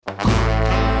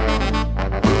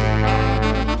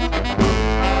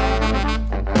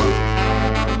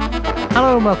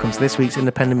and welcome to this week's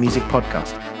Independent Music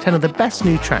Podcast. 10 of the best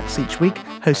new tracks each week,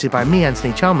 hosted by me,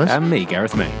 Anthony Chalmers. And me,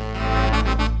 Gareth May.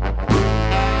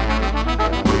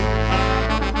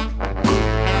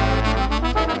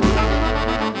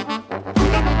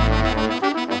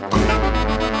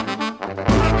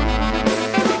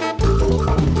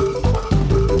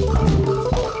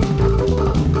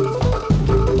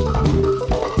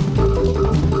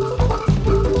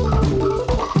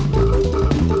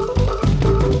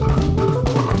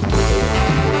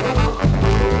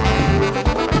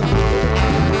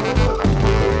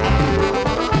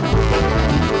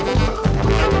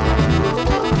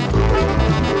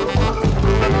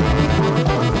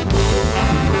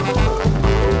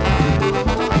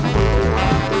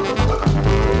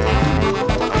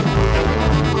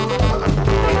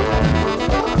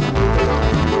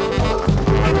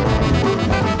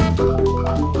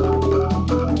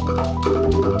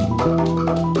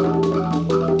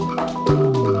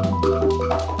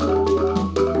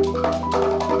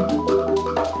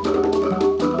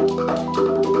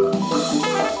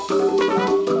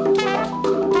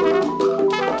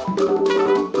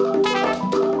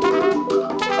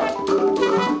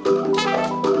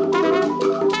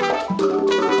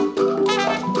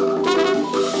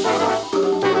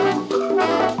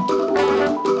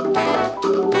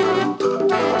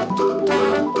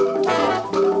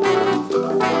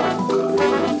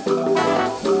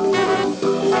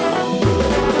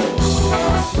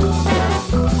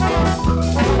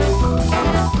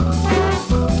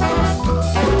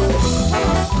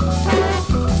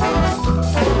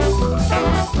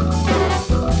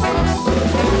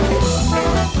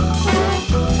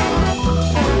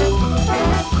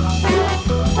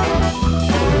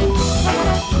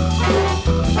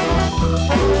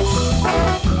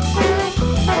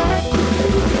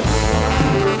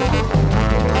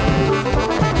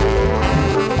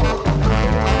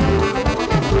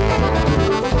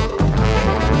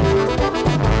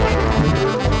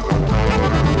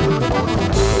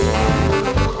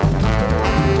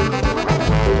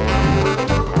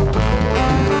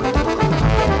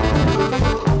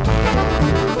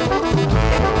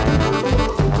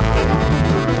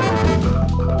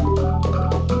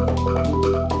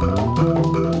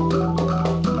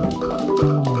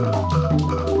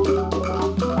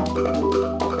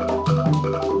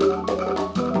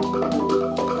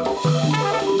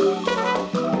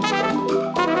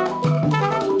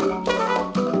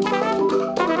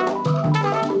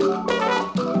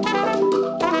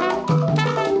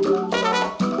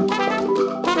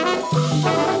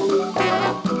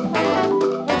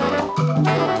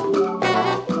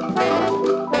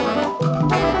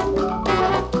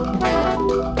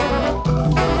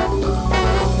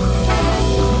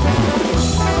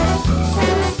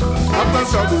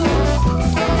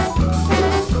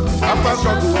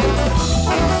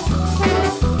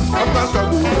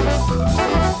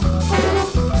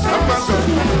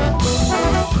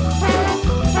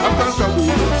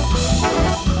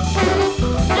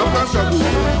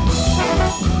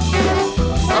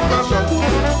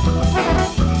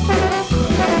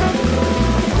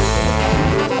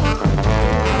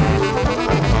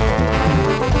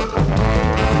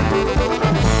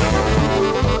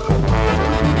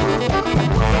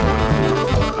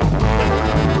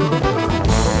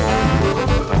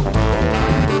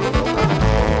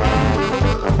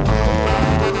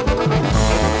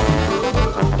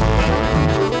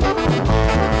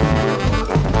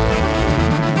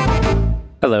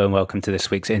 Hello and welcome to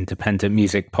this week's Independent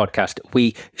Music Podcast.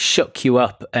 We shook you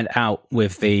up and out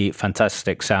with the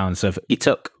fantastic sounds of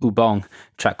Ituk Ubong,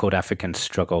 track called African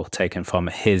Struggle, taken from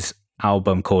his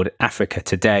album called Africa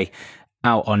Today,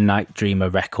 out on Night Dreamer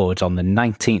Records on the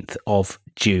 19th of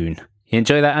June. You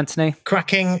enjoy that, Anthony?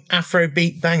 Cracking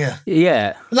Afrobeat banger.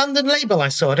 Yeah. London label, I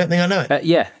saw. I don't think I know it.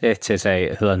 Yeah, it is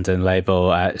a London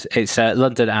label. It's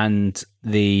London and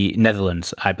the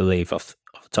Netherlands, I believe, off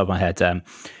the top of my head.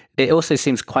 It also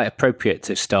seems quite appropriate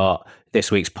to start this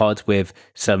week's pod with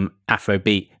some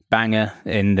Afrobeat banger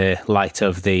in the light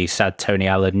of the sad Tony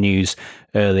Allen news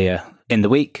earlier in the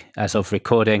week as of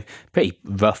recording. Pretty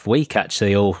rough week,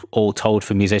 actually, all told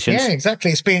for musicians. Yeah,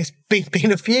 exactly. It's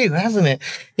been a few, hasn't it?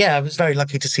 Yeah, I was very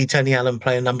lucky to see Tony Allen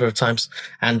play a number of times,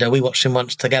 and we watched him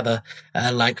once together,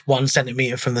 like 1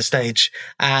 centimetre from the stage,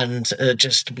 and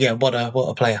what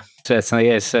a player. Certainly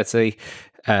is, certainly.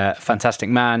 Fantastic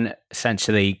man,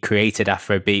 essentially created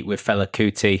Afrobeat with Fela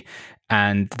Kuti,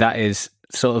 and that is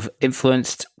sort of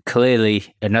influenced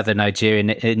clearly another Nigerian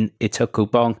in Ituk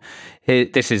Ubong.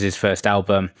 This is his first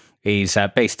album. He's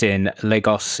based in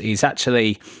Lagos. He's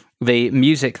actually The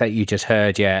music that you just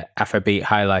heard, Afrobeat,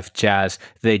 highlife, jazz,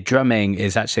 the drumming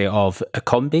is actually of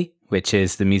Akombi, which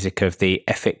is the music of the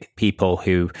Efik people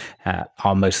who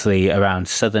are mostly around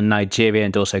southern Nigeria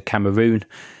and also Cameroon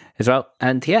as well.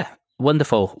 And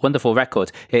wonderful, wonderful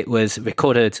record. It was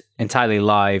recorded entirely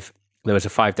live. There was a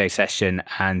 5-day session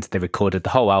and they recorded the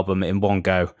whole album in one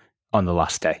go on the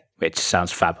last day, which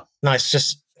sounds fab. Nice.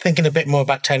 Just thinking a bit more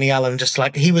about Tony Allen, just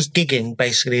like he was gigging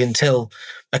basically until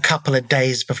a couple of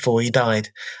days before he died.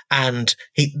 And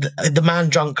the man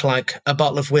drank like a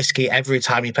bottle of whiskey every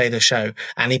time he played a show,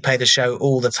 and he played a show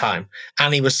all the time.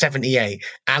 And he was 78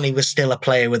 and he was still a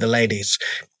player with the ladies.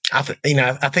 I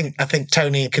think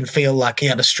Tony can feel like he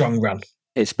had a strong run.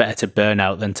 It's better to burn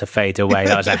out than to fade away.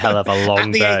 That was a hell of a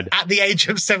long burn. At the age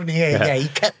of 78, he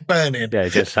kept burning. Yeah,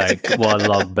 just like one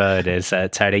long burn is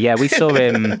Tony. Yeah, we saw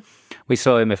him,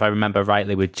 if I remember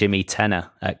rightly, with Jimmy Tenor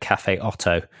at Cafe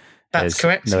Otto. That's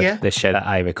correct, The show that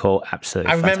I recall,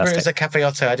 absolutely fantastic. I remember it was a Cafe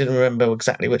Otto. I didn't remember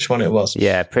exactly which one it was.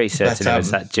 Yeah, pretty certain it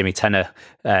was that Jimmy Tenor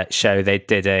show. They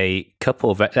did I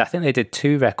think they did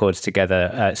 2 records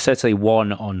together, certainly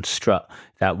one on Strut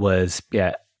that was,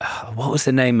 what was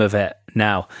the name of it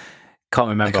now? Can't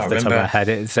remember off the top of my head.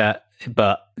 It's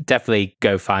but definitely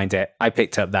go find it. I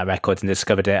picked up that record and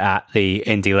discovered it at the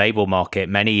indie label market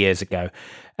many years ago.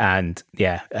 And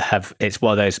it's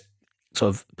one of those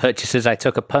sort of purchases I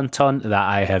took a punt on that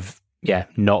I have,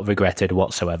 not regretted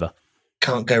whatsoever.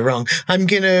 Can't go wrong. I'm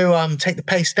going to take the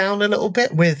pace down a little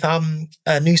bit with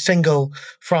a new single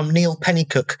from Neil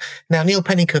Pennycook. Now, Neil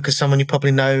Pennycook is someone you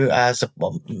probably know as,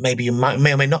 maybe you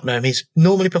may or may not know him. He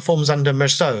normally performs under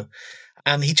Merceau.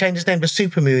 And he changed his name to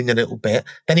Supermoon a little bit.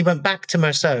 Then he went back to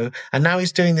Merceau, and now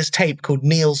he's doing this tape called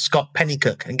Neil Scott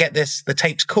Pennycook. And get this, the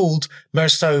tape's called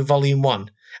Merceau Volume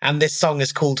 1. And this song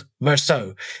is called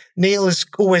Merceau. Neil has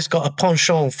always got a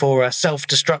penchant for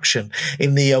self-destruction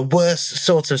in the worst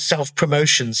sort of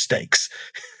self-promotion stakes.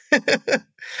 I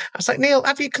was like, Neil,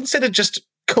 have you considered just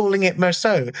calling it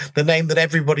Merceau, the name that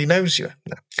everybody knows you?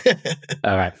 No.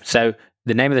 All right. So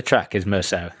the name of the track is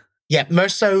Merceau. Yeah,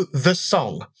 Merceau, the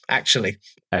song, actually.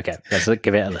 Okay, let's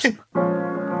give it a listen.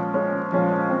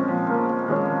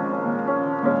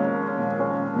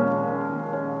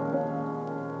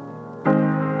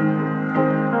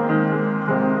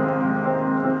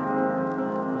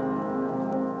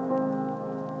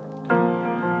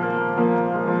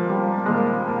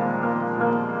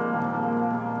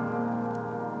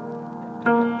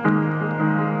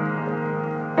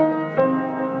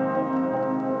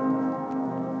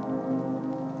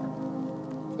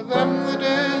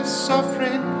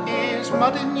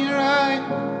 Mud in your eye,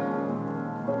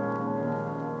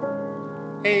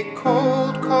 a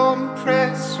cold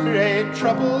compress for a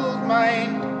troubled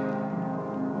mind.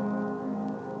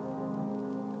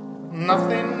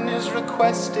 Nothing is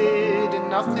requested and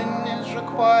nothing is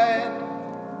required.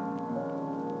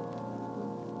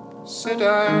 Sit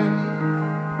down.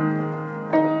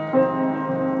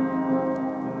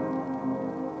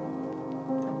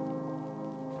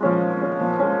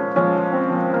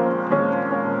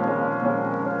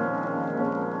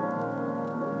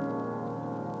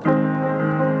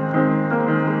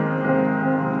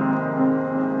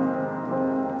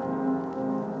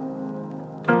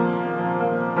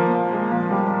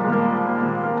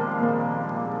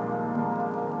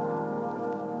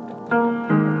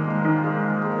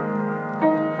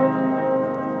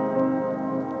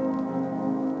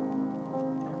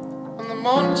 The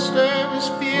monster was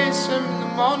fearsome, the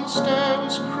monster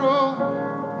was cruel.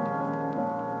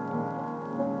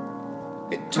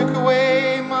 It took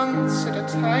away months at a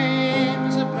time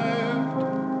as it moved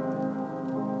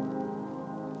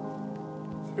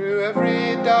through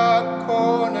every dark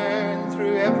corner and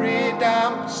through every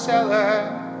damp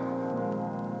cellar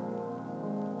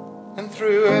and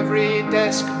through every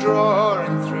desk drawer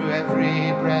and through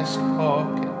every breast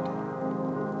pocket.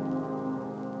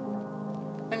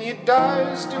 And you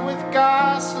doused it with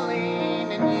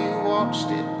gasoline and you watched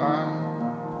it burn.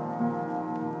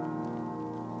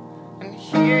 And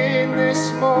here in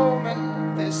this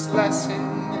moment, this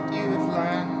lesson that you have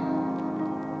learned,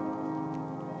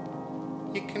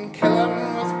 you can kill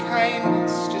them with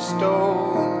kindness, just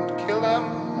don't kill them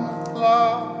with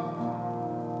love.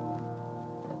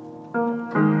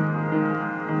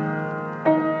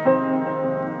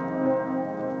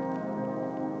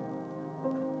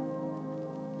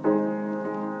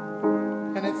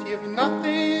 You've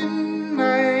nothing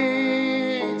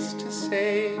nice to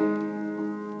say,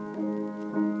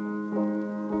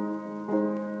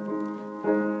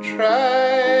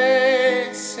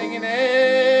 try singing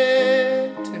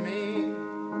it to me.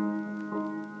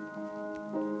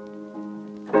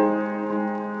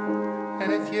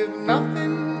 you've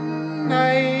nothing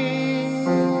nice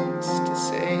to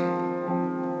say,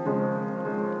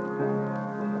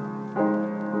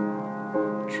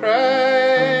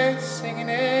 try singing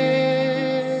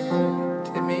it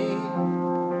to me.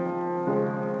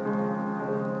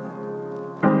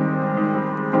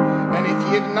 And if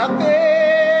you've nothing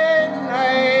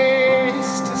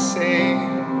nice to say,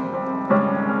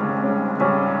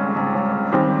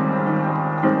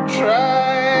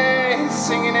 try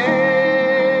singing it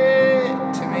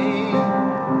to me.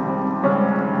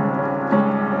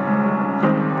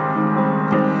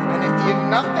 And if you've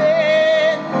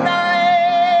nothing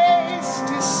nice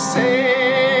to say,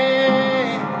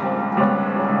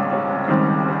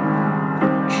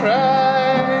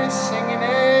 try singing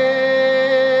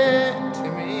it to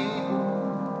me.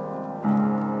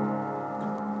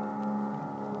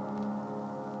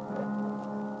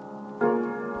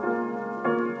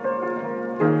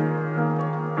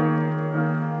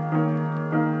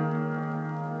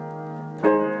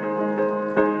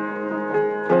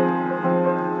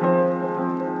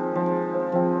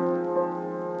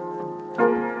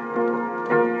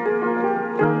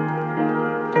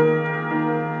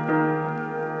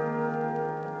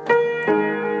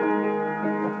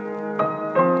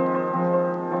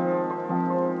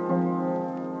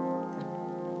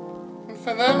 And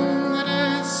for them that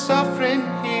are suffering,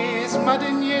 here's mud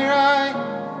in your eye,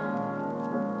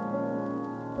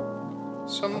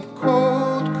 some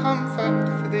cold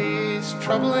comfort for these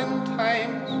troubling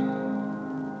times.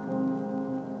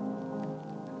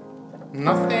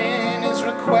 Nothing is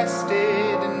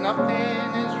requested and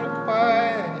nothing is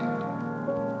required.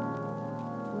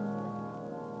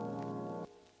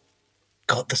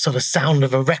 Got the sort of sound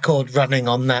of a record running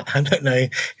on that. I don't know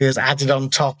if it was added on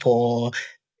top or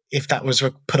if that was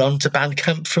put onto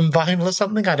Bandcamp from vinyl or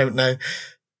something. I don't know.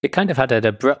 It kind of had an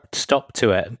abrupt stop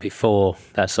to it before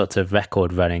that sort of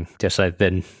record running, just like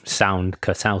the sound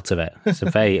cut out of it. It's a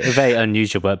very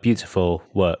unusual but beautiful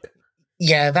work.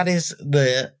 Yeah, that is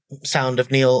the sound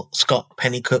of Neil Scott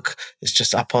Pennycook. It's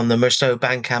just up on the Meursault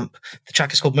Bandcamp. The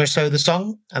track is called Meursault the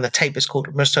Song, and the tape is called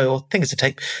Meursault, I think it's a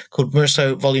tape called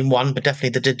Meursault Volume 1, but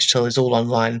definitely the digital is all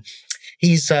online.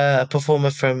 He's a performer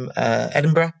from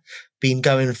Edinburgh, been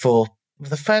going for...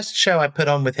 The first show I put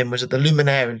on with him was at the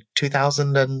Luminaire in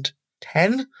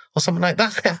 2010 or something like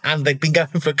that, and they've been going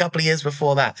for a couple of years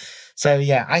before that. So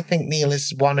yeah, I think Neil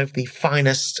is one of the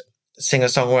finest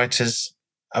singer-songwriters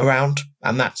around,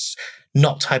 and that's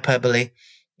not hyperbole.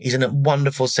 He's a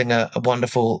wonderful singer, a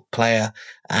wonderful player,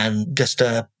 and just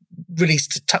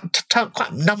released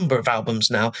quite a number of albums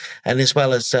now, and as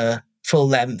well as full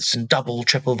lengths and double,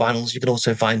 triple vinyls. You can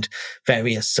also find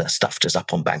various stuff just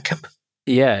up on Bandcamp.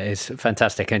 Yeah, it's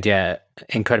fantastic, and yeah,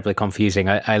 incredibly confusing.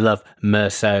 I love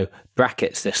Meursault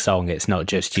brackets this song. It's not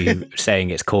just you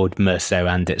saying it's called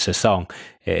Meursault and it's a song.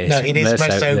 It is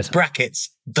Meursault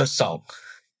brackets the song.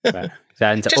 Right.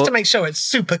 And just to make sure it's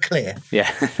super clear.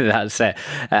 Yeah, that's it.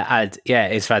 And yeah,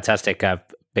 it's fantastic. I'm a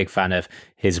big fan of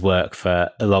his work for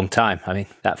a long time. I mean,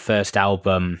 that first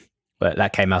album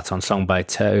that came out on Song by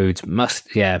Toad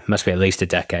must be at least a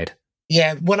decade.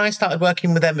 Yeah, when I started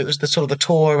working with them, it was the sort of the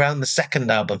tour around the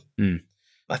second album.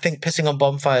 I think Pissing on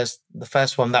Bonfires, the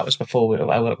first one, that was before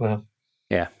I worked with them.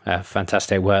 Yeah,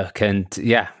 fantastic work. And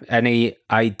yeah, any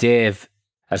idea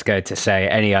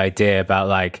about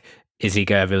like, is he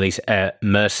going to release a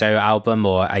Meursault album,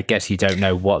 or I guess you don't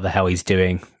know what the hell he's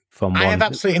doing from one? I have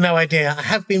absolutely no idea. I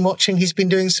have been watching, he's been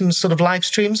doing some sort of live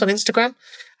streams on Instagram.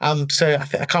 So I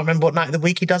can't remember what night of the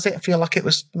week he does it. I feel like it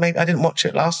was, maybe I didn't watch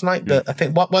it last night, but I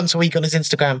think once a week on his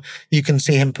Instagram, you can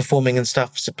see him performing and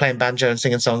stuff, so playing banjo and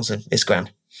singing songs, and it's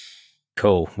grand.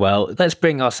 Cool. Well, let's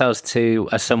bring ourselves to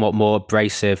a somewhat more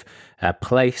abrasive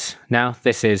place now.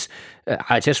 This is,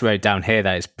 I just wrote down here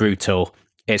that it's brutal.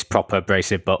 It's proper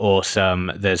abrasive, but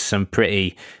awesome. There's some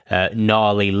pretty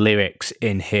gnarly lyrics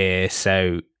in here,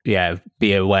 so yeah,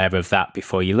 be aware of that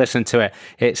before you listen to it.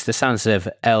 It's the sounds of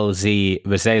LZ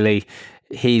Razali.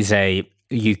 He's a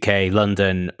UK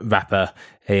London rapper.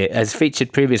 He has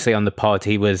featured previously on the pod.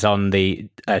 He was on the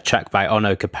track by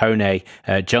Ono Capone,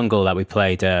 Jungle, that we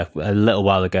played a little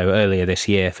while ago, earlier this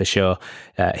year for sure.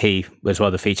 He was one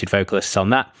of the featured vocalists on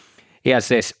that. He has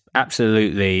this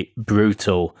absolutely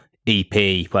brutal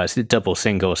EP, well, it's a double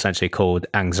single essentially called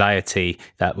Anxiety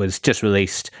that was just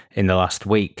released in the last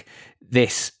week.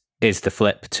 This is the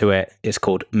flip to it. It's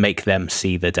called Make Them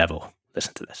See the Devil.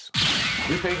 Listen to this.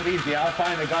 You take it easy. I'll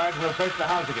find the guards and we'll search the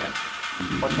house again.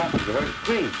 What's happened? You heard a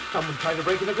scream. Someone trying to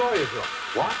break into Gloria's room.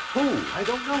 What? Who? I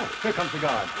don't know. Here comes the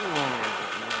guard.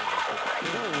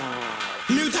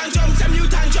 Mutant jumps and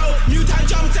mutant Joe. Mutant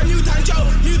jumps and mutant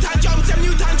Joe. Mutant jumps and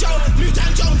mutant Joe.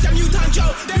 Mutant Joe.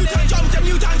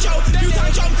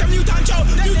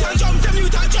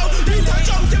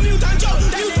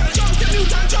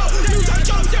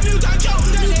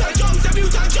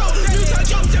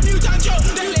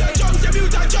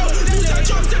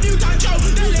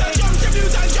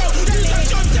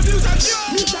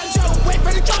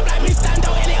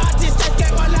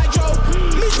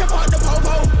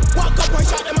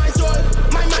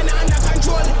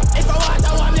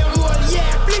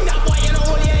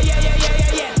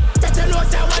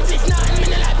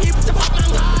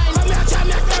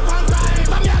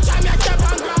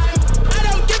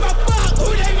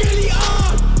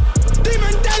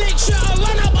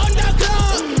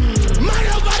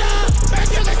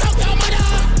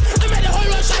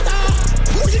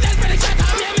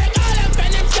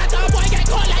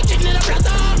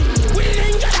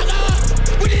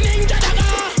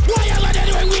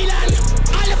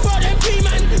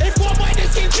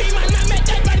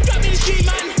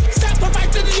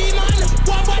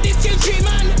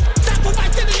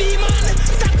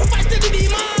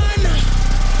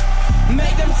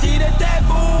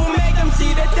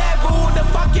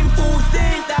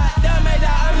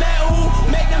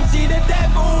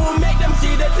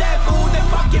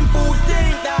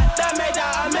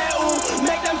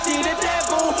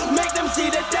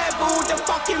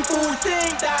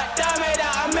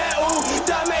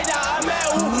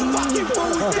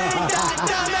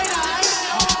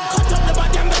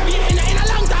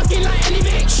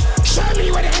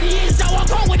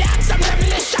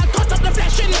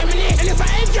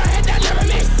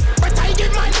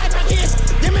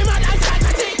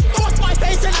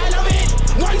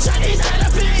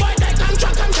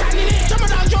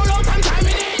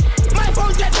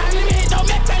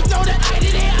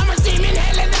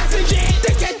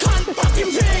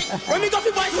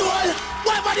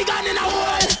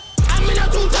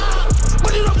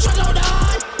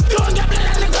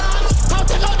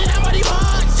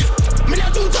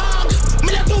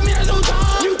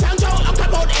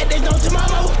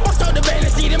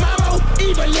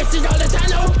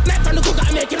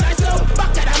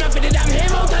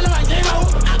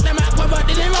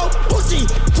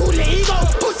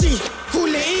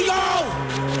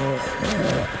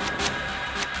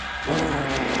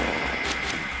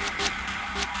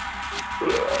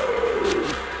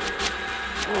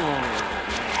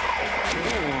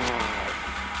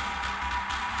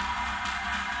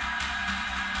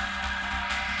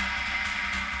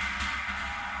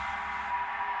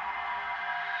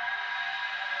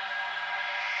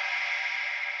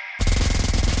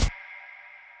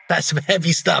 That's some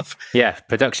heavy stuff. Yeah,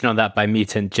 production on that by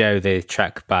Mutant Joe, the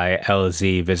track by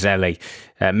LZ Vizelli.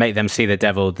 Make Them See the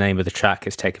Devil, the name of the track,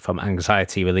 is taken from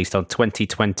Anxiety, released on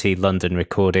 2020 London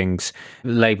Recordings.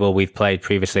 Label we've played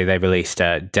previously, they released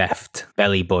Deft,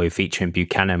 Belly Boy featuring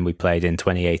Buchanan, we played in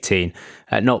 2018.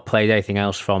 Not played anything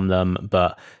else from them,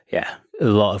 but yeah, a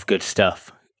lot of good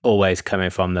stuff always coming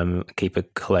from them. Keep a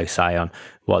close eye on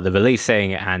what they're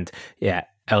releasing. And yeah,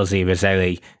 LZ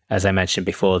Vizelli, as I mentioned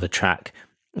before, the track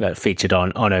featured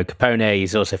on Ono Capone.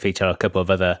 He's also featured on a couple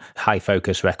of other High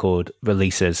Focus record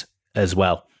releases as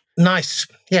well. Nice.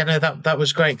 Yeah, no, that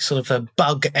was great. Sort of a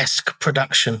Bug-esque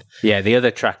production. Yeah, the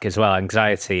other track as well,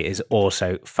 Anxiety, is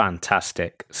also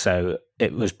fantastic. So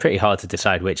it was pretty hard to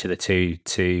decide which of the two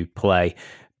to play.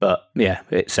 But yeah,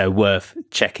 it's so worth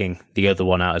checking the other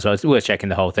one out as well. It's worth checking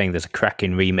the whole thing. There's a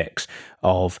cracking remix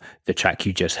of the track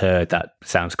you just heard that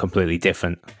sounds completely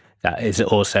different. That is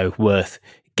also worth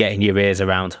getting your ears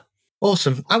around.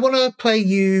 Awesome. I want to play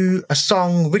you a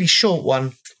song, really short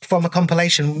one, from a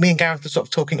compilation. Me and Gareth are sort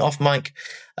of talking off mic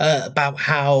about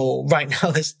how right now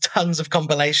there's tons of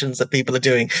compilations that people are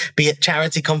doing, be it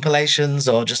charity compilations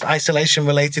or just isolation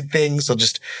related things or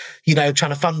just, trying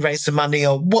to fundraise some money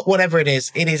or whatever it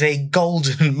is. It is a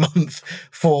golden month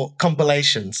for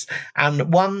compilations.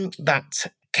 And one that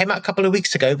came out a couple of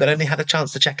weeks ago, but only had a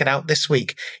chance to check it out this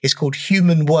week, is called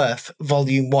Human Worth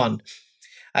Volume 1.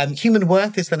 Human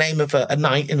Worth is the name of a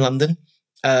night in London,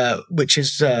 which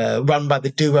is run by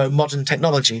the duo Modern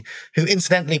Technology, who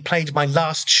incidentally played my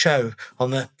last show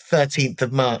on the 13th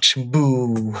of March.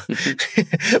 Boo!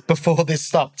 Before this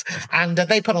stopped. And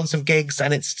they put on some gigs,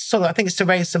 and it's I think it's to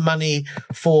raise some money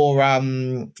for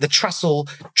the Trussell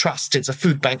Trust. It's a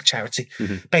food bank charity,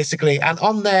 basically. And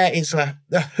on there is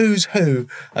the who's who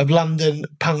of London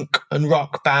punk and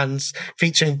rock bands,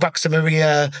 featuring Buxa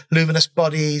Maria, Luminous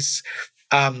Bodies,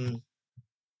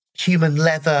 Human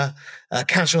Leather,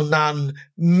 Casual Nun,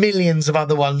 millions of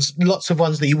other ones, lots of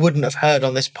ones that you wouldn't have heard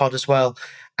on this pod as well.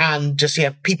 And just,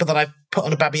 people that I've put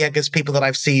on a Baba Yaga's, people that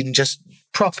I've seen, just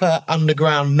proper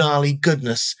underground gnarly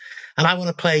goodness. And I want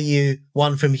to play you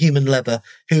one from Human Leather,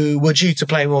 who were due to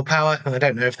play Raw Power, and I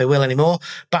don't know if they will anymore,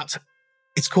 but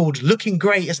it's called Looking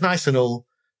Great is Nice and All,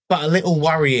 but a little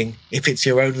worrying if it's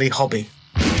your only hobby.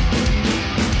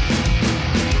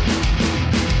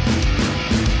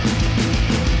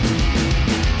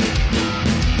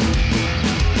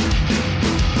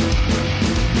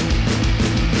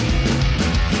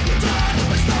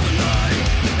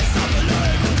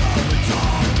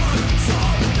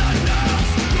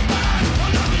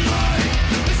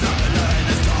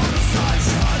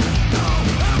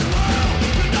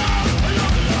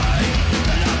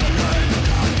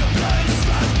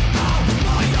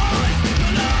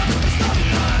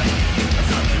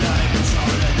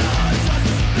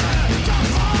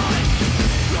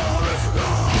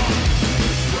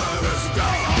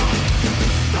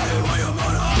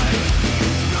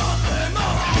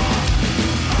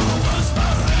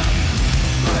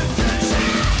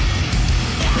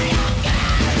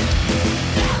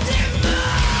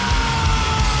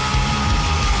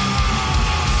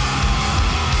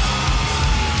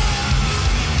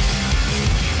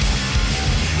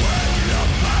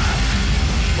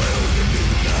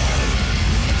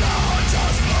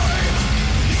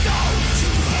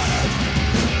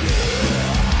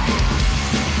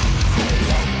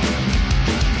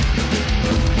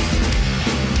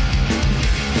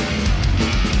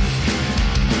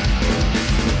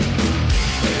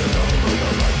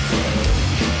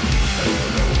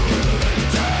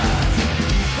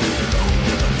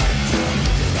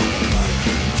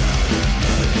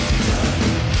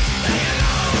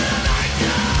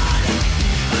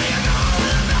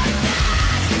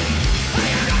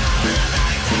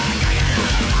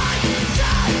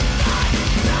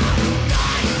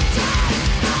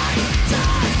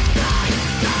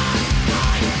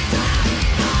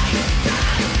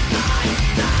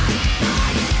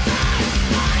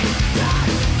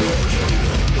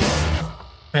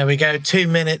 There we go. 2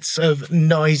 minutes of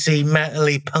noisy,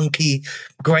 metally, punky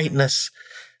greatness.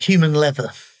 Human Leather.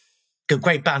 Good,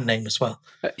 great band name as well.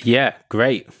 Yeah,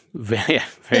 great.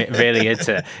 Really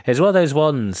into it. It's one of those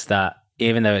ones that,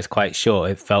 even though it's quite short,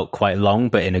 it felt quite long,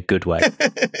 but in a good way.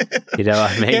 You know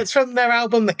what I mean? Yeah, it's from their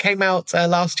album that came out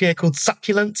last year called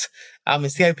Succulent.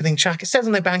 It's the opening track. It says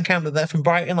on their Bandcamp that they're from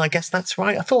Brighton. I guess that's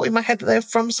right. I thought in my head that they're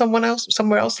from somewhere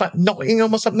else, like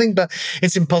Nottingham or something, but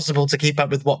it's impossible to keep up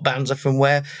with what bands are from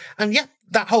where. And yeah,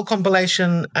 that whole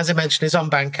compilation, as I mentioned, is on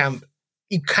Bandcamp.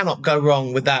 You cannot go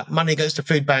wrong with that. Money goes to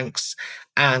food banks,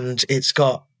 and it's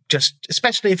got just,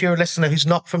 especially if you're a listener who's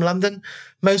not from London,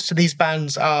 most of these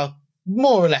bands are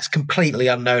more or less completely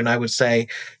unknown, I would say.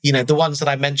 You know, the ones that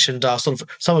I mentioned are sort of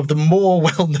some of the more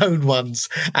well-known ones,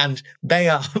 and they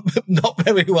are not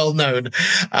very well known.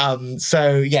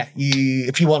 So yeah,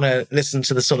 if you want to listen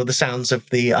to the sort of the sounds of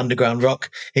the underground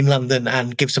rock in London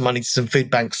and give some money to some food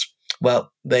banks,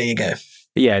 well, there you go.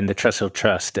 Yeah, and the Trussell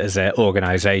Trust as an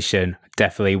organisation,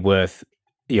 definitely worth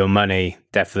your money,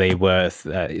 definitely worth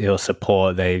your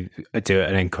support. They do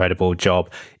an incredible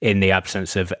job in the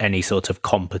absence of any sort of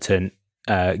competent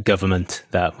government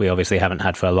that we obviously haven't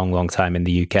had for a long, long time in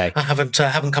the UK. I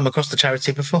haven't come across the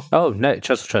charity before. Oh, no,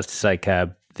 Trussell Trust is like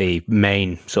the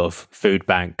main sort of food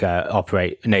bank,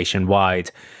 operate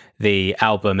nationwide. The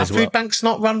album as well. Food banks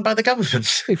not run by the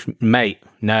government? Mate,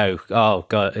 no. Oh,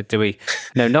 God, do we?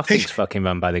 No, nothing's fucking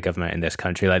run by the government in this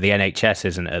country. Like the NHS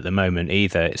isn't at the moment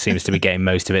either. It seems to be getting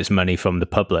most of its money from the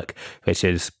public, which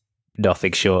is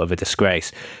nothing short of a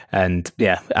disgrace. And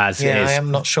yeah, I am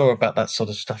not sure about that sort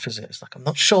of stuff, is it? It's like, I'm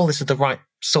not sure this is the right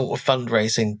sort of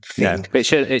fundraising thing. No,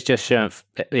 it just shouldn't,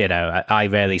 you know, I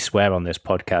rarely swear on this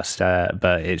podcast,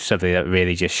 but it's something that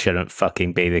really just shouldn't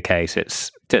fucking be the case.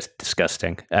 It's just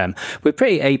disgusting. We're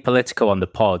pretty apolitical on the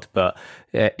pod, but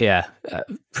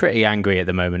pretty angry at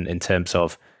the moment in terms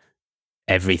of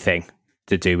everything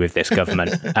to do with this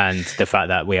government and the fact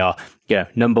that we are, you know,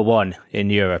 number one in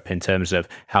Europe in terms of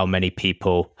how many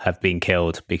people have been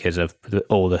killed because of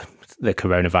all the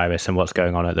coronavirus and what's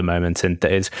going on at the moment. And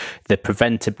the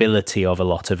preventability of a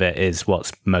lot of it is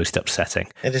what's most upsetting.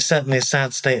 It is certainly a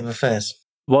sad state of affairs.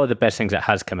 One of the best things that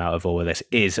has come out of all of this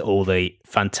is all the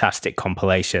fantastic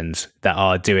compilations that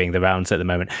are doing the rounds at the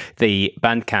moment. The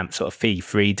Bandcamp sort of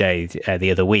fee-free day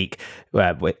the other week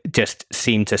just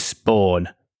seemed to spawn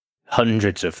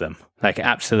hundreds of them. Like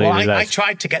absolutely. Well, I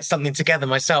tried to get something together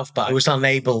myself, but I was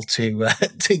unable to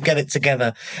get it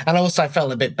together. And also I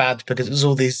felt a bit bad because it was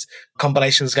all these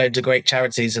compilations going to great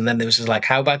charities, and then it was just like,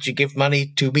 how about you give money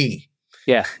to me?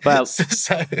 Yeah, well,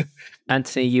 so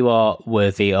Anthony, you are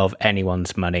worthy of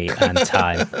anyone's money and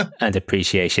time and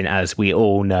appreciation, as we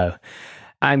all know.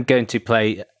 I'm going to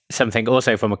play something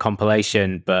also from a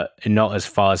compilation, but not as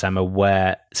far as I'm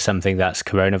aware, something that's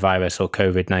coronavirus or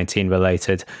COVID-19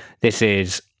 related. This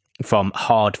is from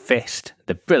Hard Fist,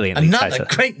 the brilliantly Another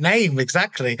great name,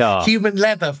 exactly. Oh. Human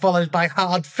Leather followed by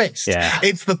Hard Fist. Yeah.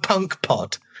 It's the punk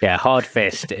pod. Yeah, Hard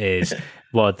Fist is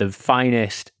one of the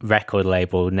finest record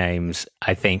label names,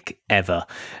 I think, ever.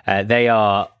 They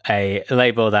are a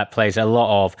label that plays a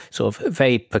lot of sort of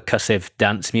very percussive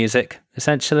dance music,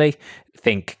 essentially.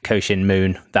 Think Koshin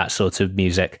Moon, that sort of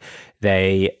music.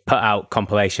 They put out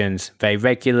compilations very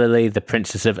regularly. The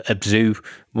Princes of Abzu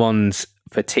ones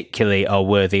particularly are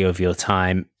worthy of your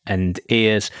time and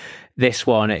ears. This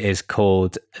one is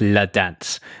called La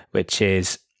Dance, which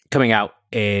is coming out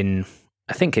in,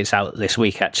 I think it's out this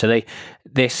week, actually.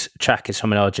 This track is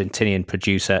from an Argentinian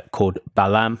producer called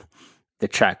Balam. The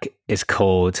track is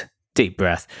called, deep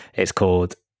breath, it's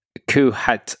called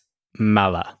Kuhat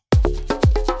Mala.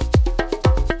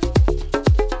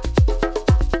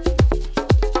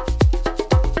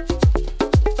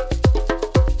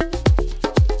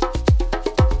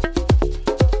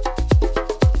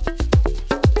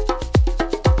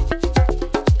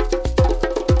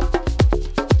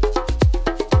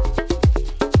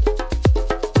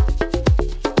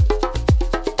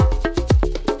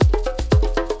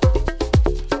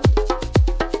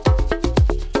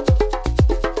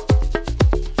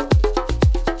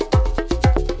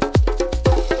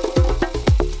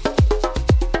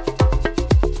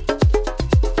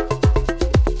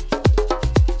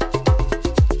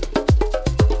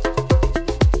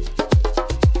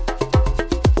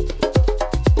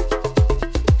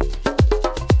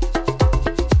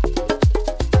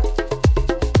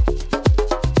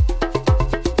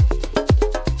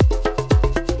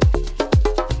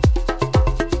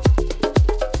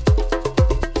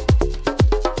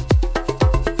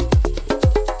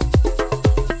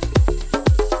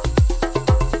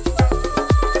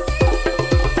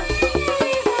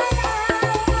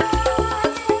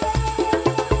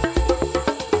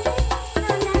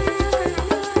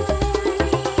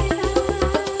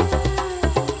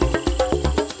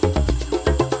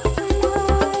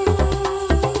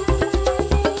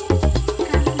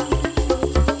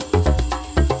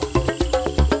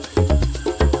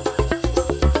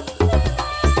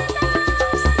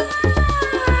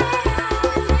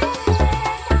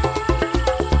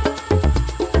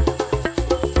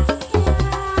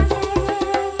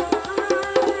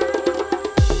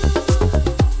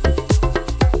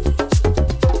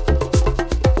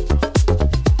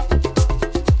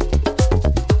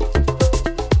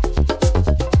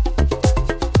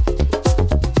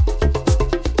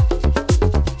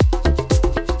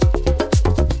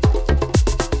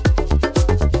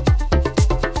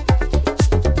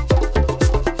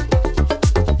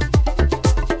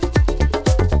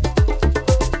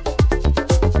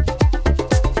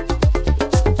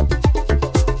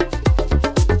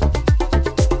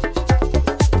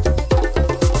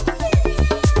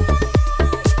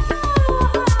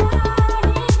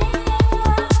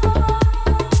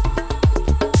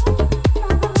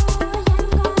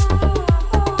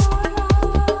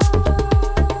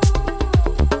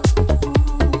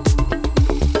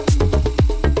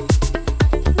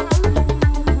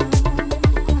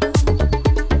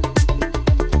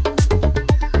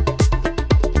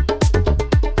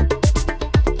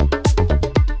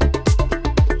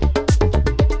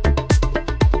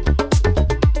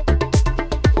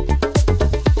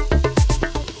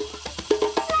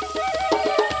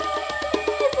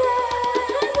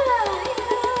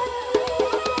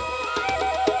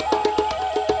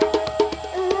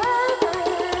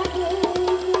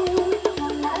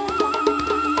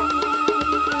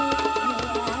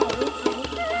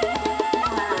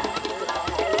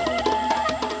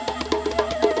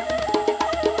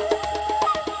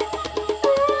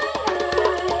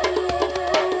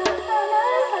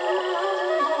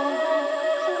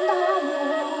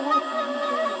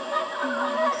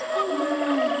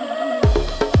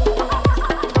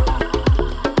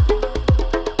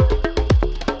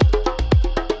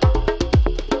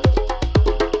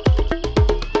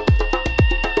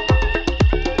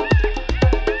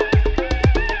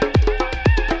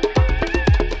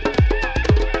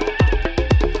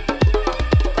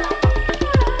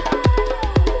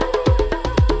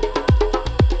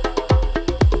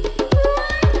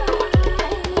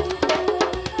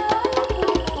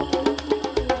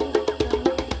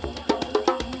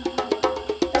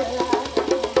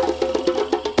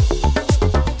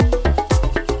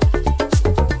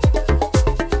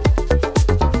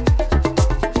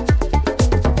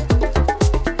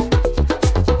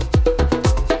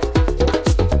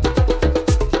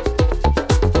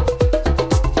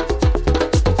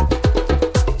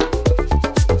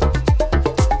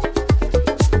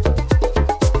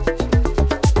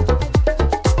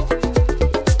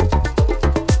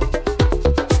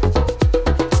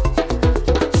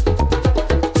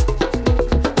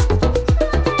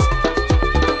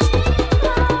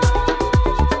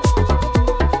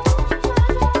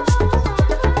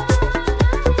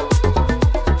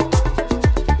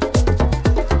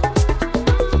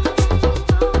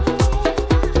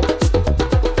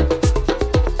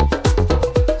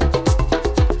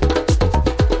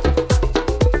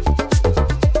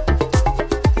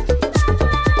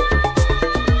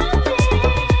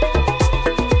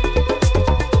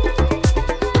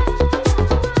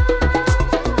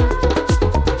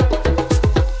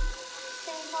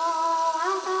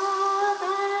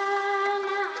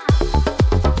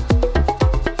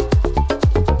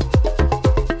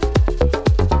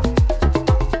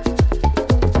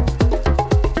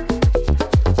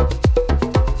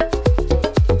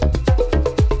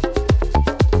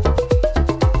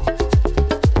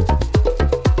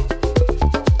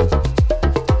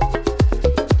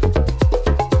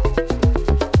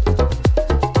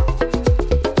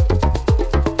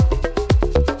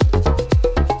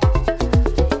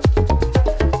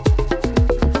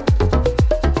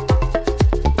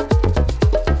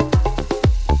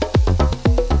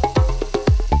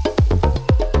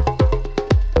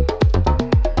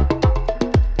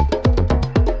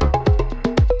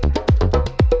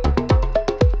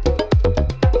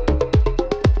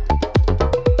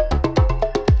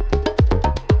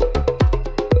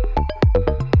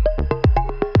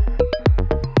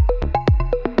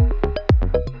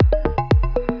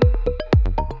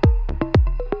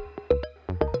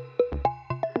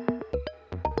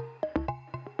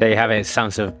 There you have it.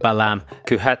 Sounds of Balam.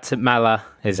 Kuhatmala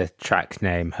is a track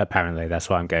name, apparently. That's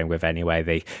what I'm going with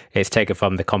anyway. It's taken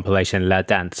from the compilation La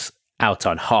Dance, out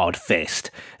on Hard Fist.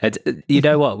 And you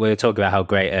know what? We were talking about how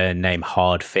great a name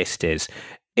Hard Fist is.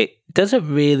 It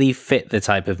doesn't really fit the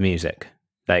type of music.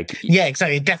 Yeah,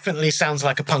 exactly. It definitely sounds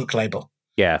like a punk label.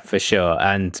 Yeah, for sure.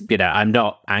 And, I'm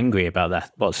not angry about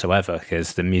that whatsoever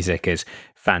because the music is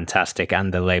fantastic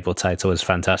and the label title is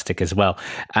fantastic as well.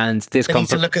 And this I need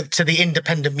to look to the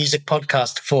Independent Music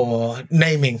Podcast for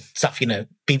naming stuff,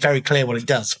 be very clear what it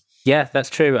does. Yeah, that's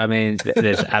true. I mean,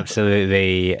 there's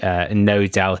absolutely no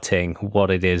doubting what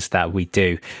it is that we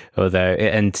do. Although,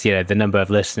 and the number of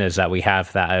listeners that we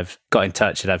have that have got in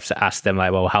touch and I've asked them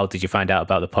like, well, how did you find out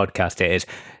about the podcast? It is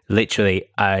literally,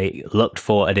 I looked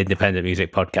for an independent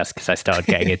music podcast because I started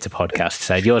getting into podcasts.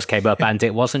 So yours came up and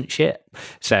it wasn't shit.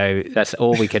 So that's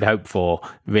all we can hope for,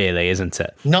 really, isn't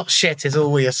it? Not shit is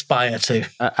all we aspire to.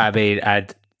 I mean,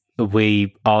 and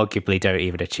we arguably don't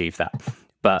even achieve that.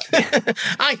 But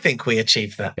I think we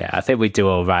achieved that. Yeah, I think we do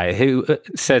all right.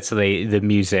 Certainly the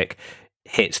music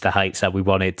hits the heights that we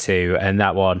wanted to. And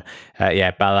that one,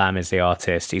 Balam is the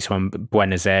artist. He's from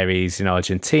Buenos Aires in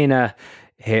Argentina.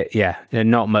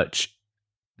 Not much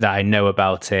that I know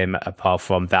about him apart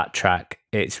from that track.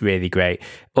 It's really great.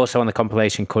 Also on the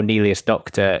compilation, Cornelius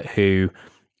Doctor, who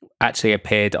actually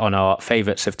appeared on our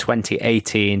favourites of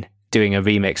 2018, doing a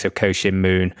remix of Koshin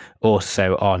Moon,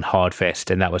 also on Hard Fist,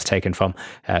 and that was taken from,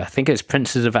 I think it's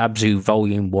Princes of Abzu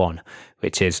Volume 1,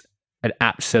 which is an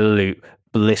absolute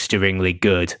blisteringly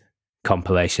good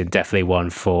compilation. Definitely one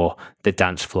for the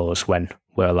dance floors when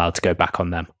we're allowed to go back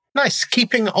on them. Nice.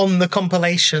 Keeping on the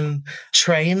compilation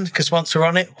train, because once we're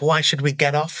on it, why should we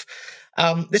get off?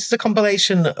 This is a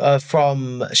compilation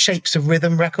from Shapes of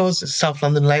Rhythm Records, it's a South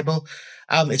London label.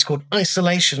 It's called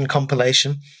Isolation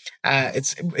Compilation.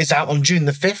 It's out on June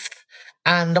the 5th.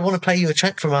 And I want to play you a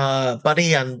track from our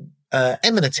buddy and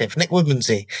emanative, Nick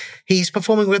Woodmansey. He's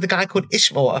performing with a guy called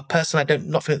a person I don't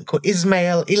not familiar called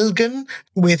Ismail Ilgan,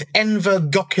 with Enver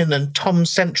Gokin and Tom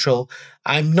Central.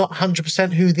 I'm not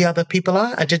 100% who the other people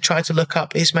are. I did try to look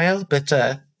up Ismail, but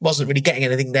wasn't really getting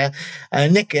anything there.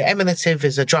 Nick Emanative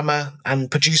is a drummer and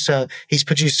producer. He's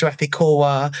produced Sarathi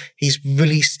Korwa. He's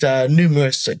released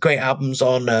numerous great albums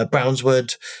on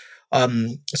Brownswood.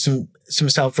 Some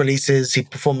self-releases. He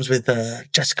performs with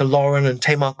Jessica Lauren and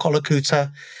Tamar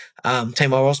Kolakuta,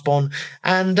 Tamar Osborne.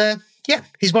 And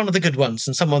he's one of the good ones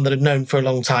and someone that I've known for a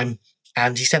long time.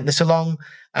 And he sent this along,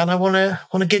 and I want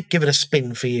to give it a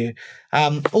spin for you.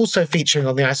 Also featuring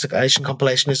on the Isolation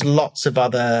compilation is lots of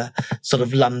other sort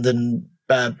of London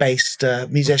based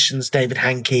musicians, David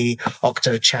Hankey,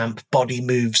 Octo Champ, Body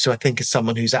Moves, who I think is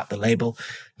someone who's at the label.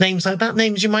 Names like that,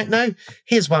 names you might know.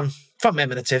 Here's one from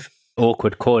Emanative.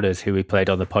 Awkward Corners, who we played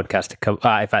on the podcast.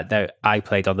 In fact, no, I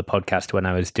played on the podcast when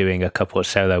I was doing a couple of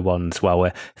solo ones while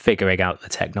we're figuring out the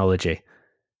technology.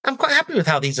 I'm quite happy with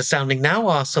how these are sounding now.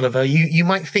 Our sort of you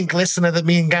might think, listener, that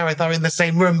me and Gareth are in the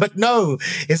same room, but no,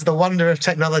 it's the wonder of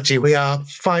technology. We are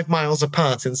 5 miles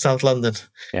apart in South London.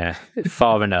 Yeah,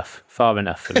 far enough for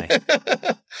me.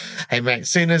 Hey mate, as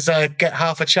soon as I get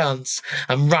half a chance,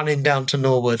 I'm running down to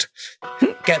Norwood.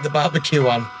 Get the barbecue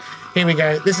on. Here we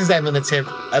go. This is Emanative.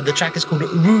 The track is called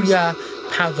Ruya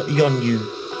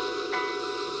Pavyonyu.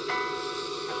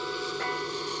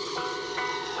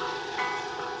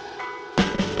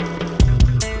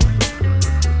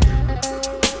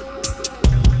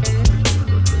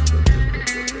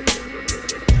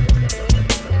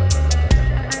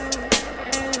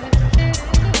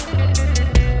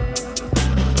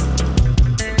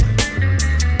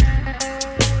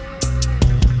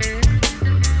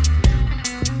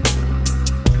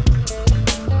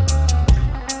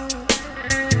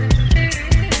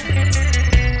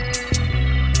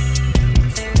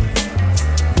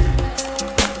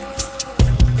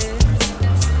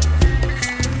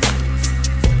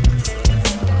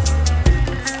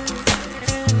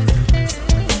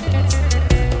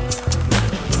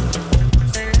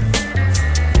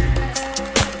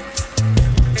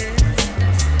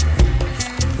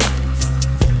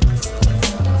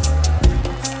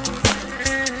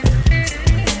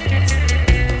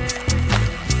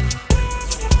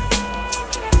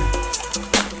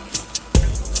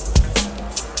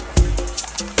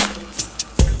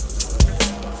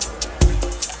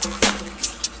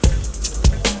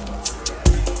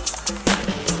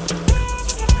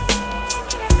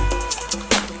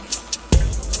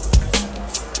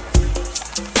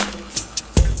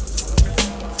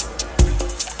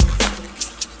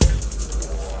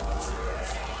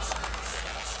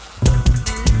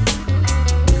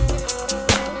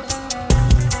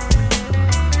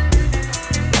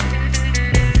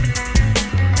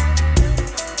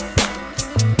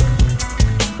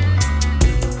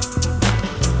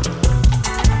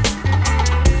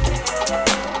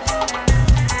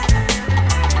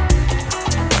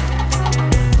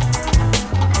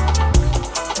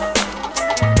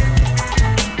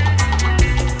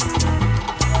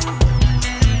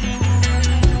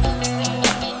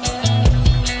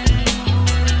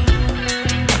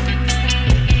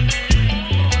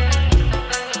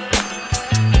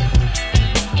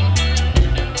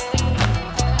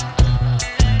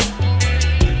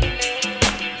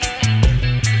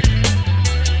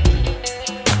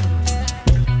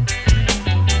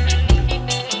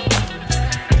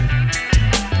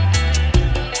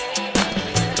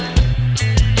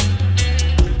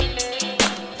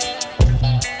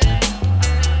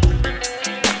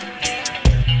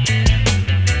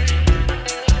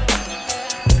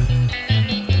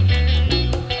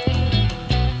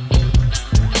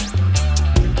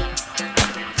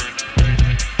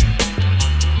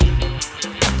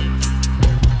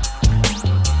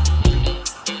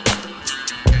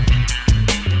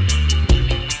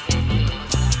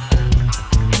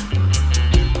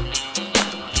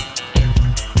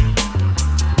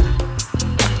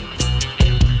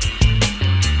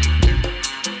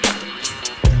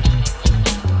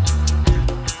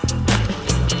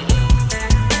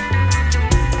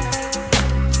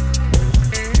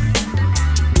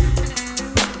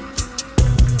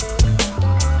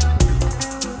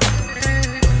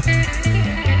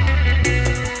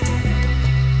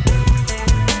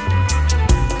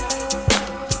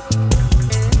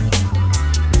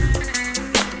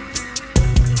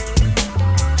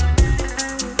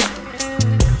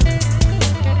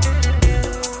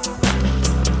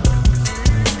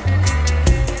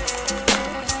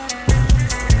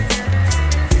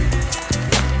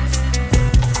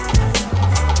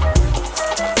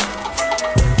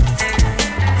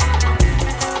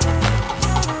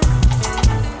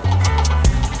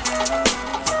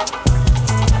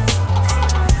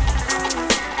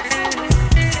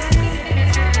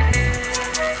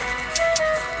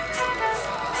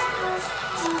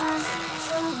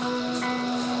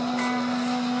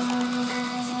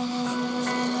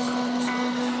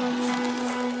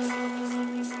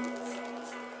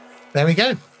 there we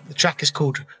go. The track is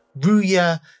called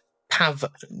Ruya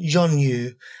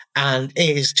Pavyonu, and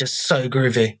it is just so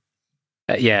groovy.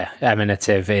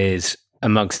 Emanative is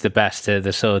amongst the best of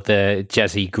the sort of the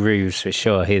jazzy grooves for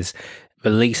sure. His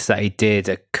release that he did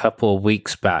a couple of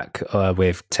weeks back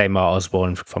with Tamar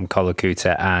Osborne from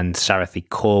Kolakuta and Sarathi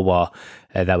Korwa,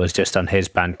 that was just on his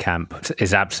Bandcamp,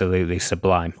 is absolutely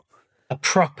sublime. A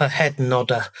proper head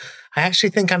nodder. I actually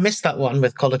think I missed that one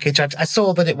with Kolakuta. I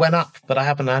saw that it went up, but I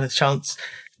haven't had a chance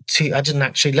to. I didn't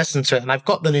actually listen to it, and I've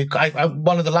got the new.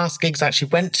 One of the last gigs I actually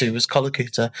went to was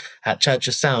Kolakuta at Church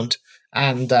of Sound.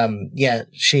 And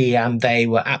she and they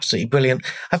were absolutely brilliant.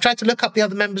 I've tried to look up the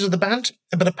other members of the band,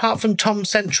 but apart from Tom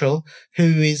Central, who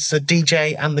is a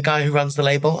DJ and the guy who runs the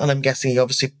label, and I'm guessing he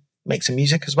obviously makes some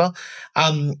music as well,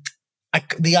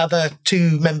 the other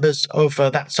two members of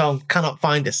that song cannot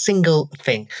find a single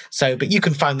thing. But you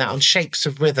can find that on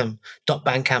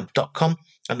shapesofrhythm.bandcamp.com,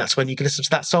 and that's when you can listen to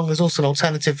that song. There's also an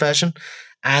alternative version,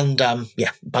 and a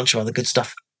bunch of other good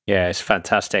stuff. Yeah, it's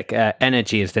fantastic.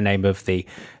 Energy is the name of the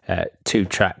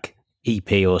 2-track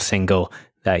EP or single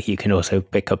that you can also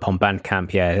pick up on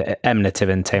Bandcamp. Yeah, Emanative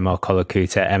and Tamar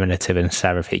Kolakuta, Emanative and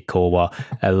Sarathi Korwa.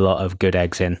 A lot of good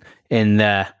eggs in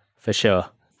there for sure.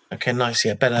 Okay, nice.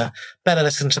 Yeah, better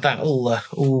listen to that.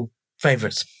 All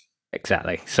favourites.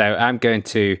 Exactly. So I'm going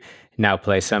to now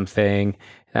play something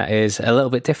that is a little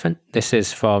bit different. This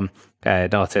is from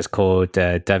an artist called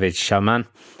David Charman.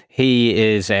 He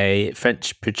is a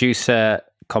French producer,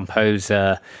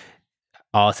 composer,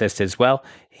 artist as well.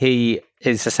 He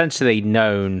is essentially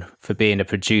known for being a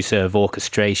producer of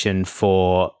orchestration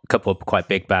for a couple of quite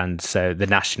big bands. So The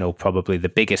National, probably the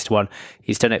biggest one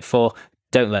he's done it for.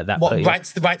 Don't let that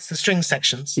writes the string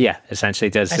sections? Yeah, essentially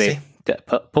does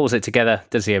pulls it together,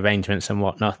 does the arrangements and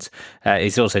whatnot.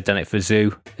 He's also done it for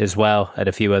Zoo as well, and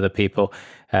a few other people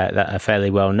that are fairly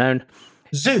well known.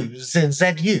 Zoo,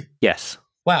 Z-U? Yes.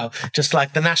 Wow, just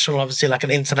like The National, obviously like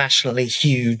an internationally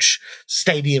huge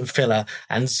stadium filler,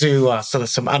 and Zoo are sort of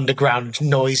some underground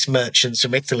noise merchants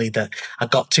from Italy that I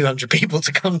got 200 people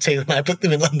to come to when I booked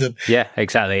them in London. Yeah,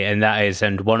 exactly.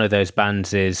 And one of those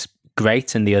bands is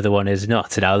great and the other one is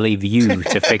not, and I'll leave you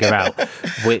to figure out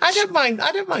which. I don't mind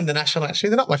The National,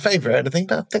 actually. They're not my favourite or anything,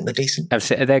 but I think they're decent.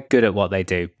 They're good at what they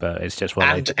do, but it's just what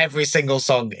they do. And every single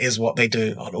song is what they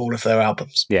do on all of their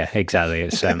albums. Yeah, exactly.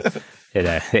 It's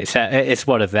it's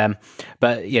one of them.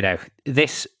 But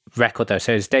this record though,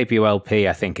 so his debut LP,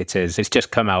 I think it is. It's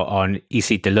just come out on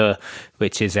Ici de l'Heure,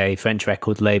 which is a French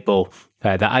record label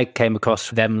that I came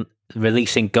across them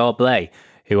releasing Garblé,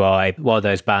 who are one of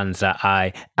those bands that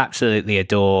I absolutely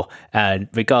adore. And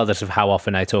regardless of how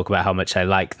often I talk about how much I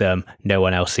like them, no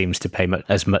one else seems to pay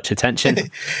as much attention.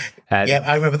 Yeah,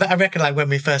 I remember that. I reckon like when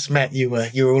we first met, you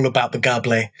were all about the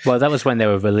Garblé. Well, that was when they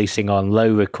were releasing on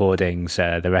Low Recordings,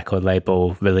 the record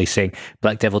label releasing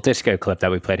Black Devil Disco Club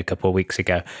that we played a couple of weeks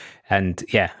ago. And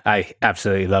yeah, I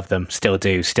absolutely love them. Still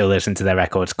do. Still listen to their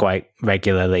records quite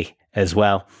regularly as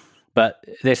well. But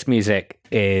this music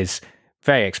is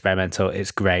very experimental.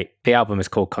 It's great. The album is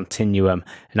called Continuum,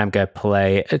 and I'm going to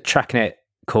play a track in it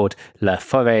called La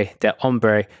Forêt de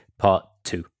Ombre Part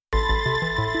 2.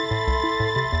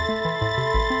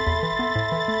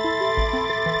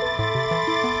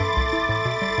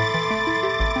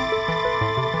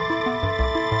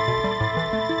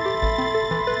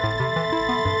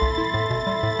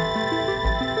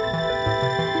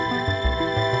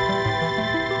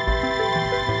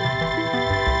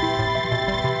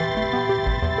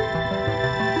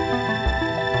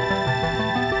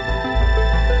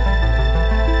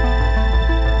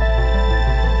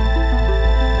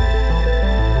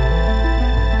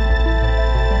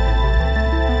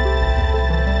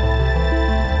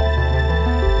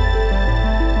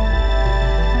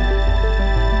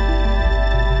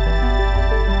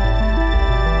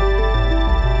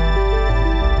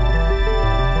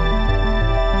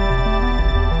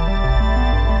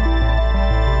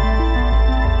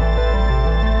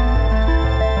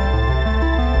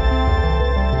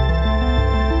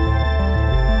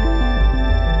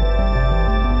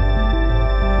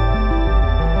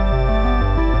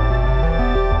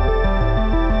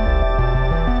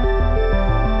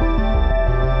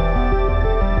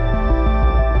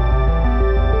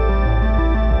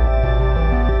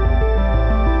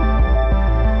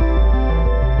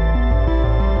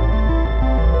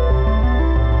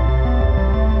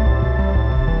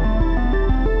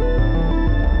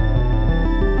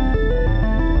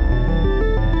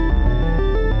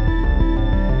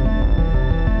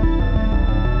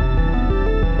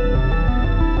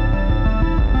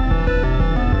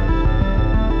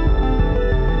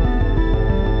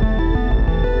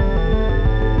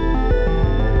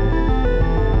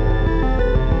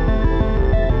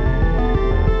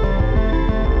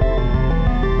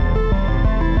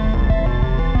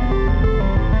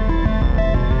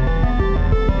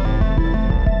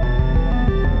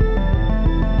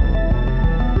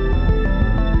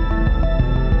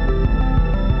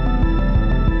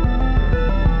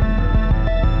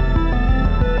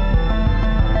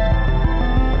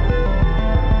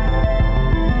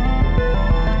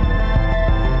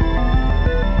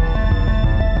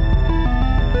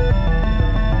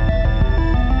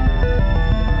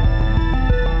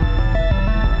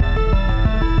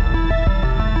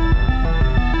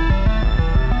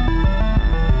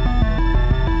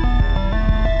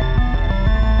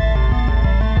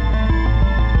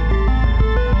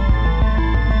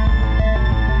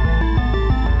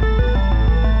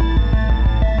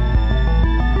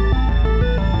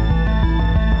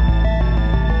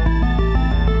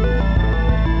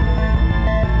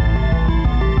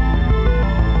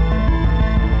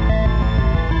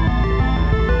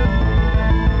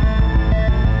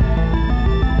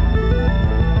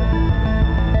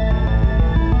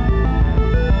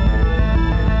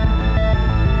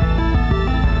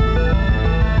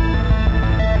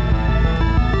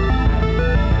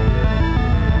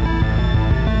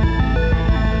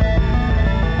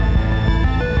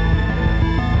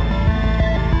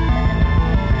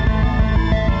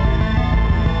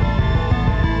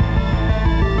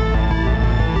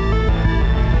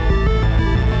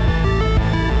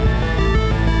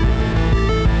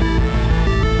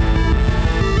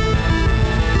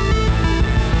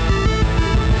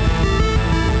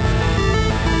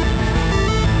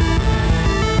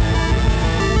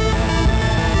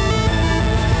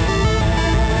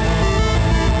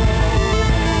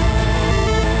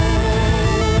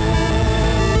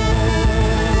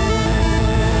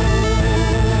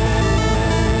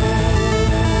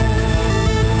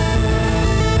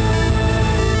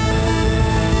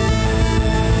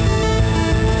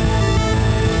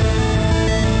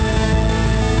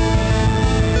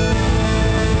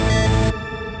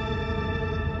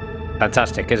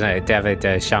 Fantastic, isn't it? David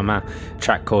Charmin,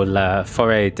 track called La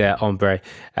Forêt d'Ombre.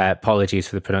 Apologies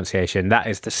for the pronunciation. That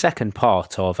is the second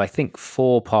part of, I think,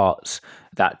 4 parts.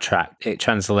 That track, it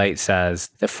translates as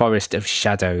the Forest of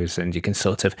Shadows, and you can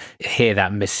sort of hear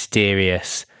that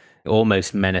mysterious,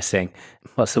 almost menacing,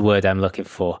 what's the word I'm looking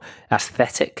for?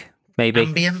 Aesthetic, maybe?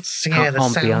 Ambience, yeah, the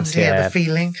ambience, sound, yeah, the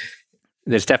feeling.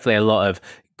 There's definitely a lot of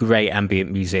great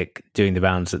ambient music doing the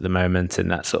rounds at the moment,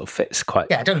 and that sort of fits quite.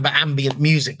 Yeah, I don't know about ambient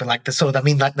music, but like the sort of, I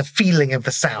mean, like the feeling of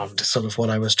the sound is sort of what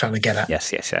I was trying to get at.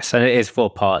 Yes. And it is 4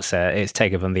 parts. It's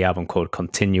taken from the album called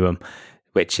Continuum,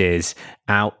 which is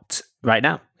out right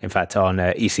now, in fact, on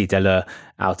Ici de l'Heure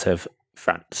out of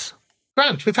France.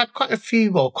 Grant, we've had quite a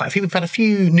few. We've had a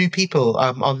few new people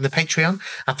on the Patreon.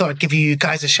 I thought I'd give you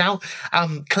guys a shout.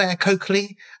 Claire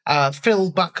Coakley, Phil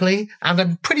Buckley, and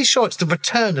I'm pretty sure it's the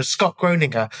return of Scott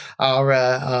Groninger,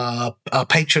 our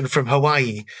patron from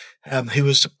Hawaii, who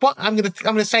was what I'm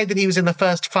gonna say that he was in the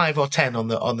first 5 or 10 on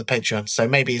the Patreon. So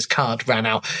maybe his card ran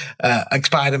out,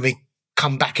 expired, and we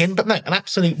come back in. But no, an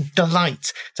absolute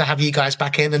delight to have you guys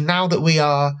back in. And now that we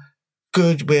are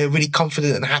good, we're really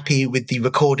confident and happy with the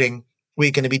recording.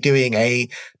 We're going to be doing a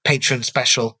patron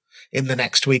special in the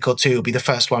next week or 2. It'll be the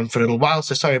first one for a little while,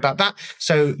 so sorry about that.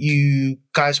 So you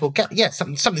guys will get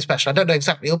something special. I don't know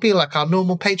exactly. It'll be like our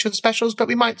normal patron specials, but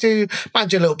we might do a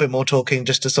little bit more talking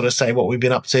just to sort of say what we've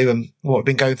been up to and what we've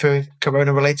been going through,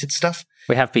 Corona-related stuff.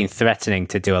 We have been threatening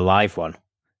to do a live one,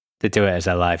 to do it as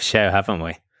a live show, haven't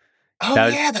we? Oh,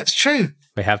 yeah, that's true.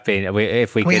 We have been. We're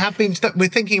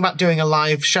thinking about doing a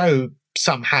live show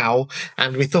somehow,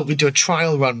 and we thought we'd do a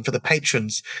trial run for the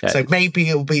patrons. So maybe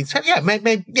it'll be,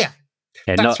 maybe.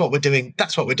 That's what we're doing.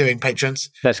 That's what we're doing, patrons.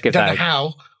 Let's give that. I don't know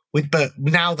how, but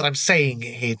now that I'm saying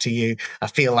it here to you, I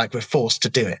feel like we're forced to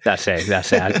do it. That's it.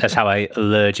 That's how I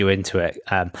lured you into it.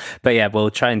 But yeah,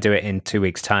 we'll try and do it in 2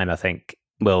 weeks' time, I think.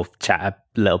 We'll chat a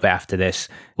little bit after this.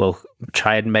 We'll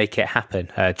try and make it happen.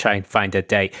 Try and find a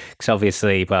date. Because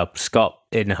obviously, Scott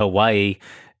in Hawaii,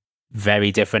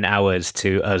 very different hours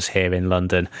to us here in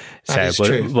London. So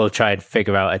we'll try and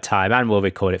figure out a time, and we'll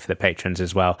record it for the patrons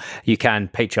as well. You can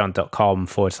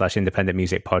patreon.com/independent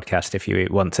music podcast if you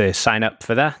want to sign up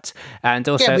for that. And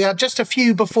also, we are just a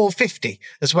few before 50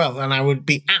 as well. And I would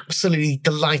be absolutely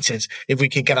delighted if we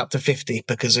could get up to 50,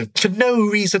 because for no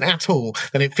reason at all,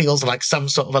 then it feels like some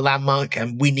sort of a landmark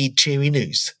and we need cheery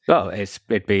news. Well,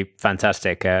 it'd be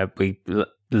fantastic. We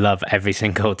love every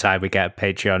single time we get a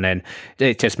Patreon in.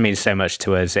 It just means so much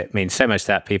to us. It means so much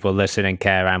that people listen and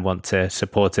care and want to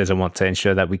support us and want to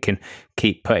ensure that we can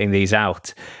keep putting these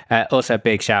out. Also, a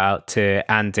big shout out to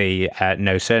Andy,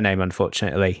 no surname,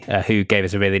 unfortunately, who gave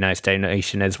us a really nice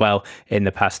donation as well in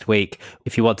the past week.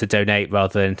 If you want to donate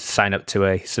rather than sign up to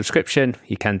a subscription,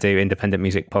 you can do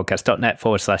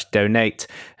independentmusicpodcast.net/donate.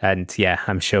 And yeah,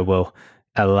 I'm sure we'll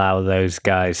allow those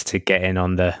guys to get in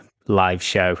on the live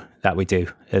show that we do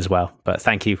as well. But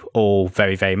thank you all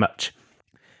very, very much.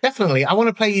 Definitely. I want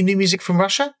to play you new music from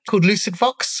Russia called Lucid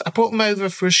Vox. I brought them over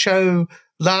for a show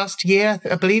last year,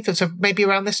 I believe. So maybe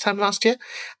around this time last year.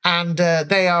 And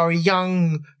they are a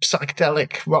young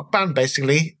psychedelic rock band,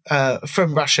 basically,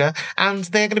 from Russia. And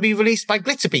they're going to be released by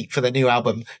Glitterbeat for their new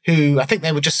album, who I think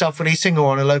they were just self-releasing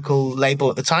or on a local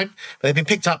label at the time. But they've been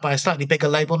picked up by a slightly bigger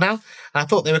label now. And I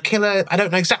thought they were killer. I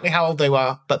don't know exactly how old they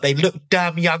were, but they look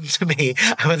damn young to me.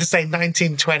 I'm going to say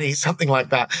 1920, something like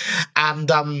that. And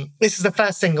this is the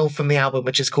first single from the album,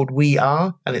 which is called We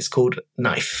Are, and it's called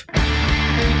Knife.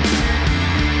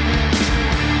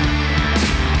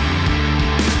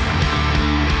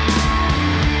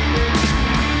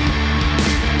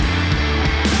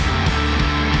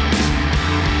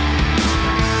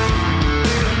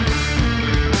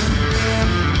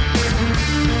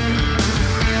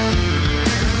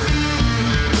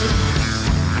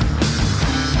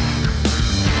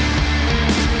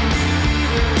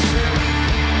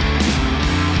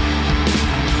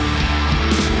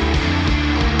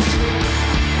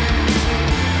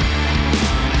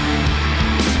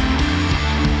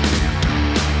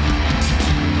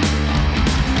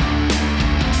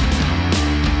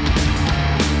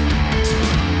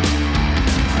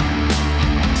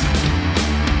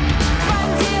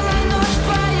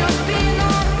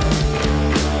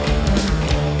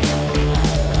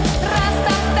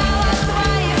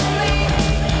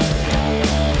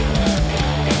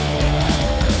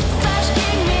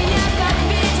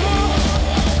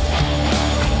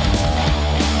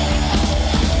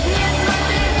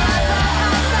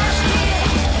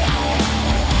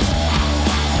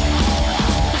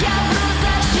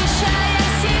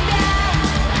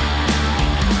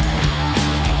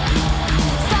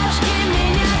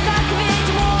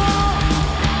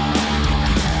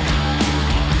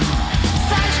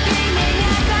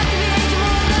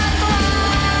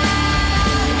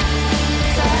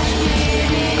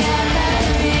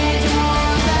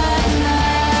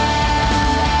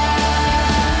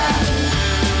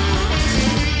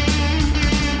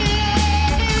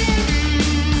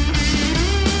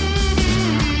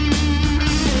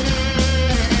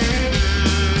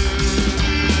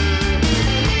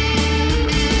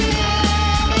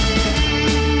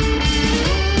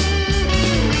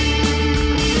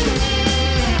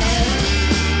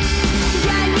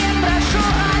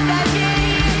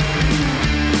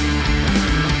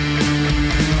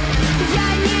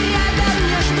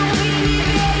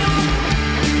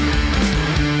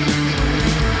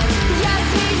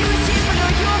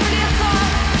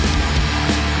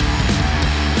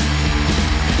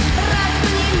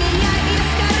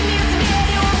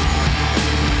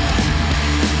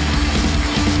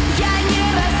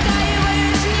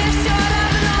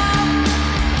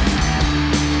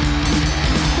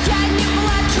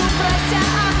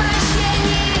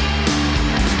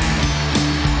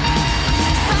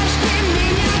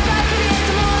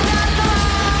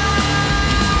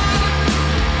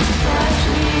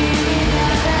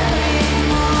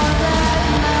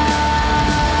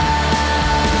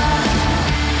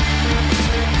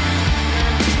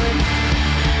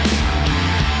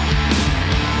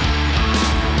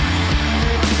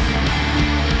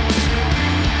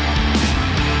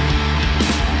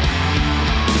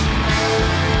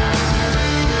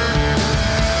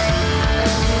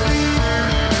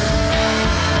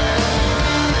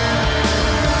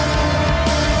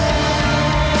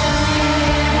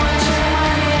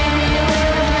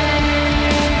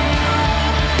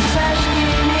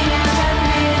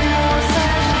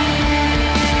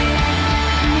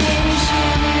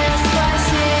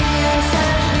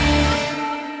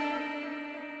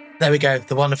 There we go.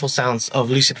 The wonderful sounds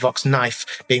of Lucid Vox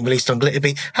Knife being released on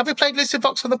Glitterbeat. Have we played Lucid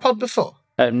Vox on the pod before?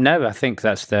 No, I think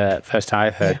that's the first time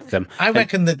I've heard them. I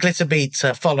reckon that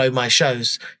Glitterbeat follow my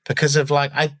shows because of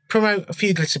like, I promote a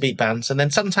few Glitterbeat bands and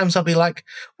then sometimes I'll be like,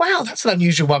 wow, that's an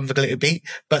unusual one for Glitterbeat,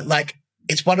 but like,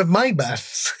 it's one of my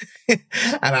bands. And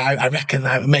I reckon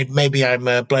that maybe I'm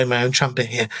blowing my own trumpet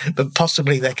here, but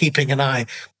possibly they're keeping an eye.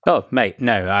 Oh, mate,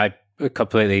 no, I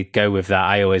completely go with that.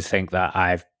 I always think that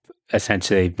I've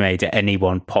essentially made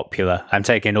anyone popular. I'm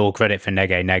taking all credit for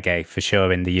Nege Nege for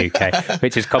sure in the UK,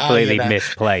 which is completely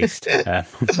misplaced.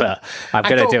 But I'm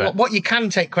going to do it. What you can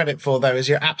take credit for, though, is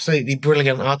your absolutely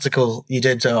brilliant article you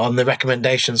did on the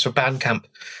recommendations for Bandcamp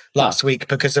last week,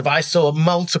 because I saw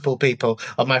multiple people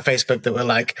on my Facebook that were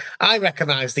like, I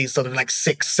recognize these sort of like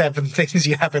 6-7 things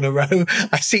you have in a row.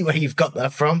 I see where you've got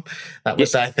that from. That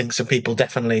was, I think, some people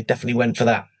definitely went for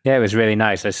that. Yeah, it was really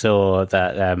nice. I saw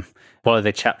that one of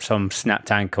the chaps on Snapped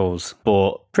Ankles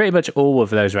bought pretty much all of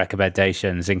those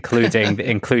recommendations, including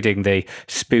the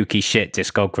spooky shit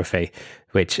discography,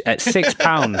 which at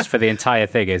 £6 for the entire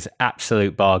thing is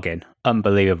absolute bargain.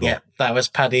 Unbelievable. Yeah, that was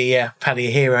Paddy a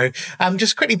hero.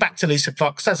 Just quickly back to Lucid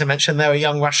Vox. As I mentioned, they're a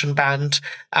young Russian band.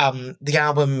 The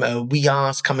album We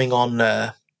Are's coming on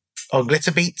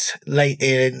Glitterbeat late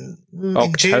in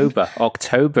June.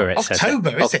 October, it says.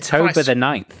 October, is it? October the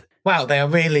 9th. Wow, they are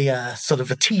really sort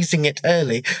of teasing it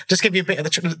early. Just give you a bit of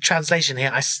the translation here.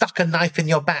 I stuck a knife in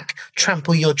your back,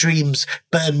 trample your dreams,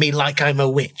 burn me like I'm a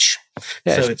witch.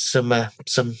 Yes. So it's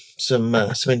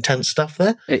some intense stuff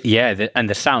there. And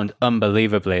the sound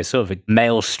unbelievably is sort of a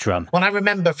maelstrom. What I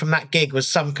remember from that gig was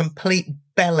some complete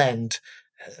bell end,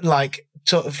 like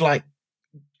sort of like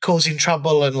causing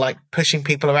trouble and like pushing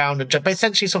people around and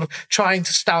essentially sort of trying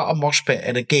to start a mosh pit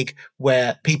at a gig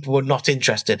where people were not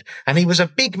interested. And he was a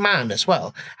big man as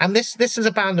well. And this is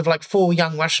a band of like 4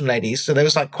 young Russian ladies. So there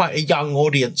was like quite a young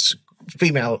audience,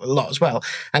 female a lot as well.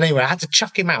 And anyway, I had to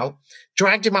chuck him out,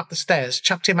 dragged him up the stairs,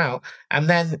 chucked him out. And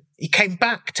then he came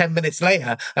back 10 minutes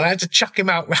later and I had to chuck him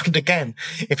out round again.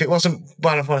 If it wasn't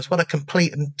one of us, what a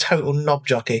complete and total knob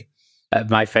jockey.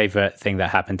 My favourite thing that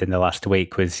happened in the last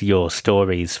week was your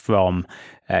stories from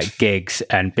gigs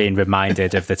and being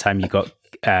reminded of the time you got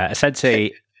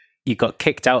essentially you got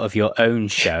kicked out of your own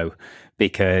show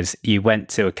because you went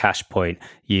to a cash point.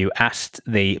 You asked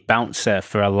the bouncer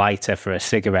for a lighter for a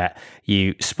cigarette.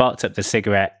 You sparked up the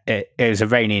cigarette. It was a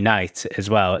rainy night as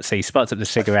well, so you sparked up the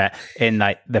cigarette in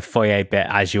like the foyer bit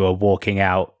as you were walking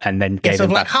out, and then gave sort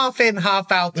them of like back. Half in,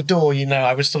 half out the door. You know,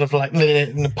 I was sort of like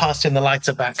passing the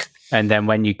lighter back. And then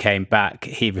when you came back,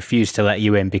 he refused to let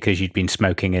you in because you'd been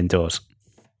smoking indoors.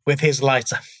 With his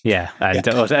lighter. Yeah, and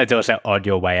also on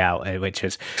your way out, which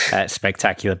was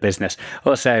spectacular business.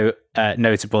 Also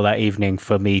notable that evening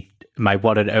for me, my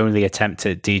one and only attempt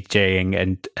at DJing,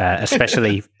 and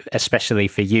especially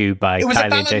for you by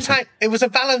Kylie and Jason. It was a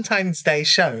Valentine's Day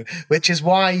show, which is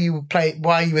why you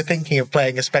were thinking of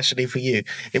playing especially for you.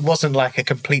 It wasn't like a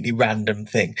completely random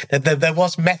thing. There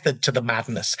was method to the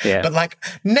madness, but like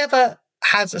never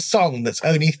has a song that's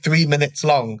only 3 minutes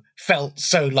long felt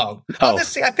so long.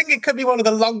 Honestly, I think it could be one of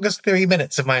the longest 3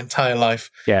 minutes of my entire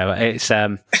life. Yeah, it's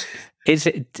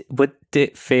would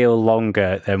it feel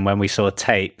longer than when we saw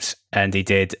Tapes and he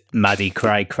did Maddie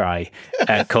Cry Cry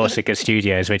at Corsica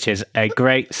Studios, which is a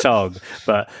great song,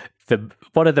 but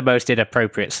one of the most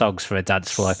inappropriate songs for a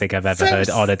dance floor I think I've ever heard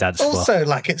on a dance floor. Also,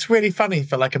 like, it's really funny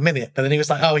for like a minute, but then he was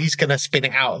like, oh, he's going to spin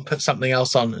it out and put something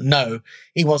else on. No,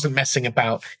 he wasn't messing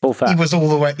about. Full fat. He was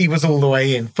all the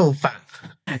way in, full fat.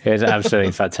 It was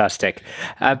absolutely fantastic.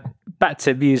 Back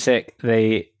to music,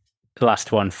 the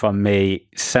last one from me,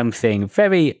 something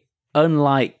very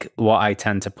unlike what I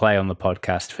tend to play on the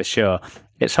podcast for sure.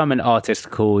 It's from an artist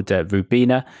called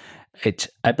Rubina. It,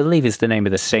 I believe, is the name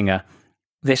of the singer.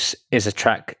 This is a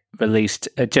track released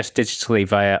just digitally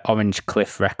via Orange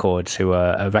Cliff Records, who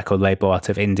are a record label out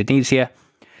of Indonesia.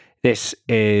 This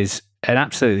is an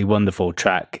absolutely wonderful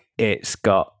track. It's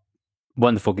got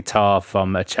wonderful guitar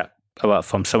from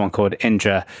someone called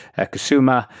Indra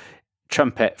Kusuma,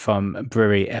 trumpet from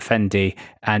Brewery Effendi,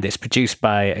 and it's produced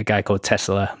by a guy called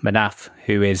Tesla Manaf,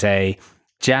 who is a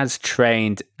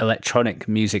jazz-trained electronic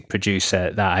music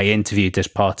producer that I interviewed as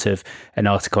part of an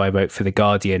article I wrote for The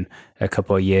Guardian a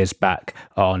couple of years back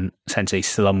on essentially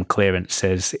slum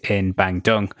clearances in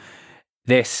Bandung.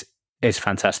 This is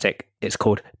fantastic. It's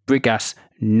called Brigas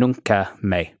Nunca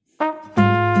Me.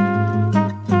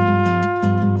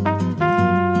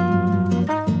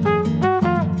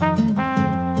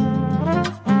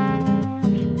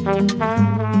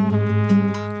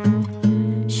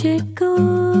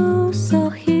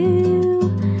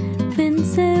 Chorou,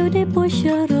 venceu, depois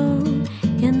chorou.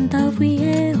 Então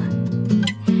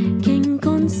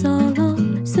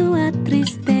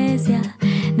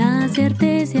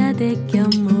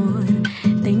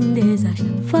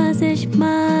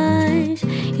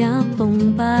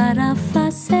bom para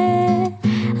fazer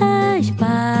as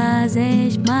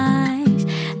pazes, mas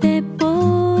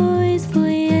depois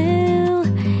fui eu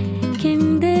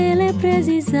quem dele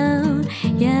precisou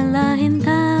e ela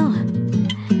então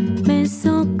me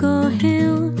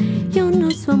socorreu. E o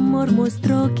nosso amor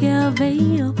mostrou que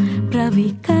veio pra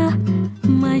ficar,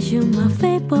 mais de uma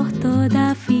vez por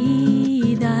toda a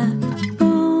vida.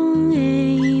 Bom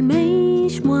é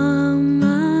mesmo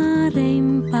amar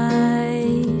em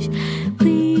paz,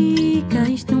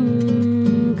 brigas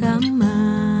nunca mais.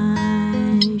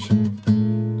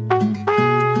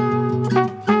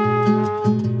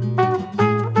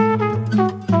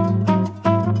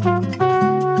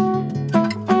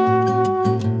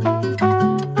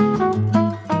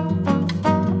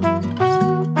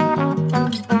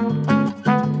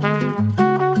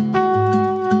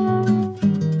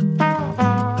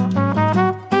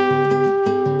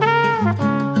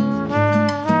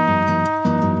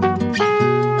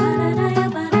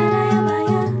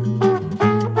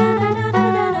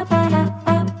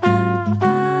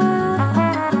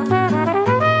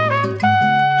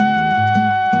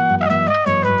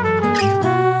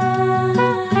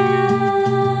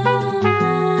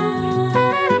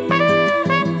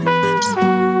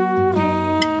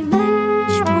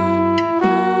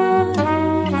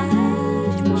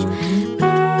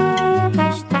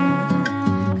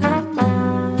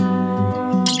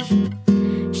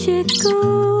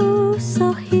 Chegou,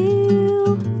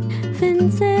 sorriu,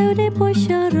 venceu, depois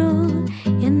chorou.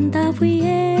 E então fui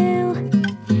eu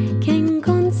quem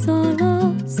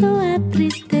consolou sua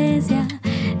tristeza,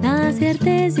 na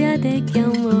certeza de que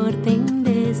amor tem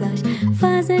desas.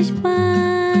 Fazes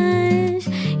paz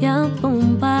e é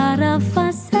bom para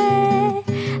fazer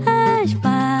as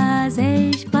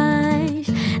pazes, mas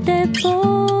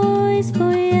depois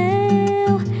fui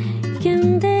eu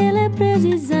quem dele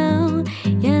precisou.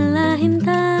 E ela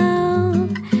então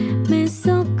me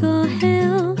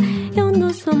socorreu. E o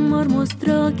nosso amor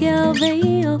mostrou que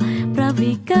veio pra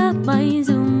ficar, mais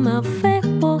uma vez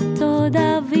por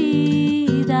toda a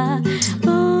vida.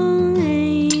 Bom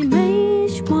é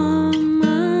mesmo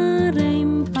amar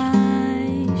em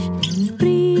paz,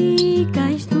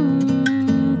 brigas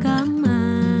nunca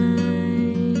mais.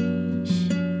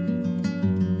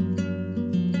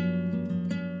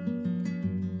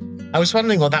 I was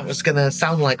wondering what that was going to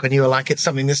sound like when you were like, it's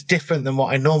something that's different than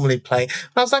what I normally play.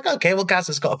 And I was like, okay, well, Gaz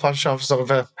has got a bunch of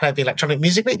sort of heavy electronic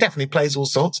music, but he definitely plays all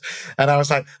sorts. And I was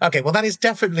like, okay, well, that is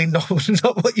definitely not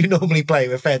what you normally play,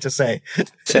 we're fair to say.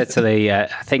 Certainly, I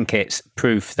think it's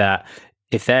proof that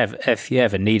if you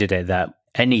ever needed it, that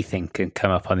anything can come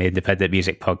up on the Independent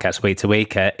Music Podcast week to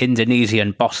week.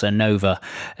 Indonesian Bossa Nova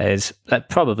is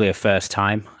probably a first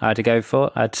time I'd go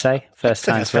for, I'd say. First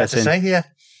time fair to say, yeah.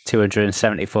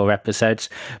 274 episodes.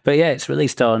 But yeah, it's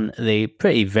released on the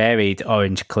pretty varied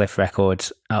Orange Cliff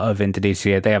Records out of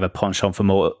Indonesia. They have a penchant for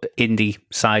more indie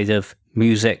side of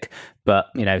music,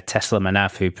 but you know, Tesla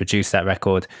Manav, who produced that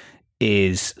record,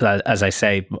 is, as I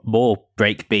say, more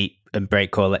breakbeat and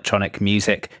breakcore electronic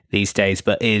music these days,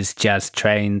 but is jazz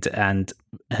trained and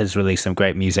has released some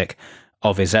great music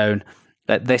of his own.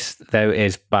 This, though,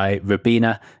 is by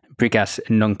Rubina. Brigas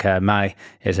Nunca Mai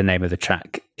is the name of the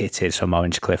track. It is from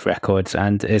Orange Cliff Records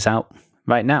and is out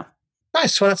right now.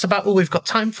 Nice. Well, that's about all we've got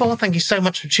time for. Thank you so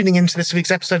much for tuning into this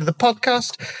week's episode of the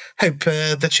podcast. Hope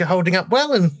that you're holding up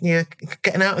well and you're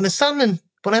getting out in the sun and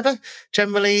whatever.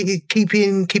 Generally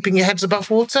keeping your heads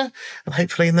above water. And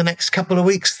hopefully in the next couple of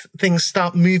weeks, things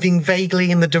start moving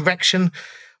vaguely in the direction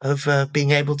of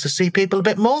being able to see people a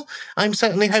bit more. I'm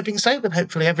certainly hoping so, but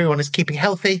hopefully everyone is keeping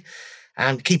healthy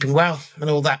and keeping well and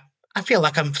all that. I feel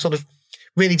like I'm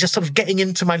really just getting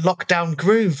into my lockdown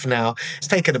groove now. It's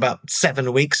taken about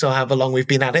 7 weeks or however long we've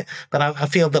been at it, but I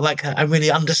feel that like I'm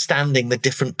really understanding the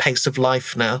different pace of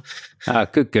life now. Oh,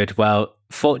 good. Well,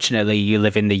 fortunately, you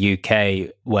live in the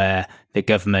UK where the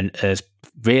government has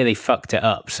really fucked it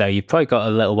up. So you've probably got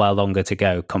a little while longer to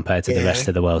go compared to the rest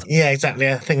of the world. Yeah, exactly.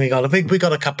 I think we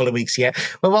got a couple of weeks yet.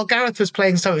 Well, while Gareth was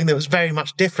playing something that was very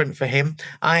much different for him,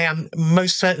 I am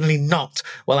most certainly not.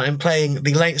 Well, I'm playing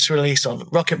the latest release on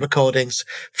Rocket Recordings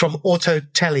from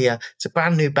Autotelia. It's a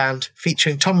brand new band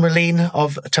featuring Tom Relene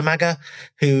of Tamaga,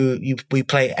 who we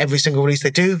play every single release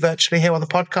they do virtually here on the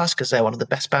podcast because they're one of the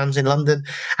best bands in London.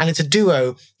 And it's a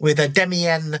duo with a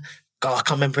Demian, I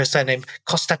can't remember his surname,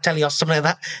 Costatelios, something like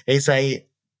that, is a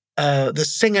the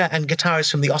singer and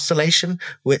guitarist from The Oscillation,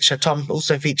 which Tom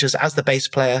also features as the bass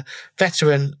player,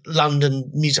 veteran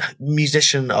London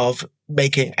musician of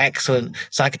making excellent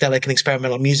psychedelic and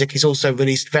experimental music. He's also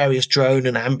released various drone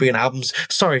and ambient albums.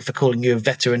 Sorry for calling you a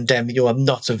veteran, Dem. You are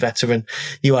not a veteran.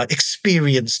 You are an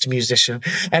experienced musician.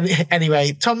 And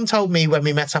anyway, Tom told me when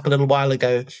we met up a little while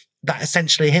ago that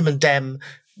essentially him and Dem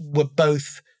were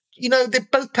both,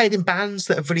 they've both played in bands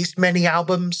that have released many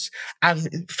albums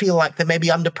and feel like they may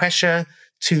be under pressure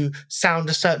to sound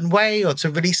a certain way or to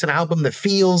release an album that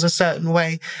feels a certain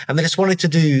way. And they just wanted to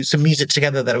do some music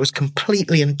together that was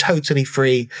completely and totally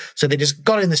free. So they just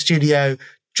got in the studio,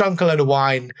 drunk a load of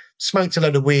wine, smoked a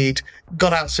load of weed,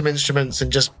 got out some instruments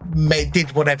and just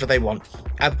did whatever they want.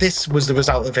 And this was the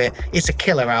result of it. It's a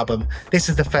killer album. This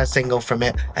is the first single from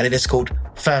it, and it is called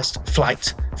First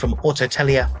Flight from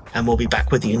Autotelia. And we'll be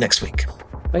back with you next week.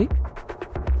 Bye.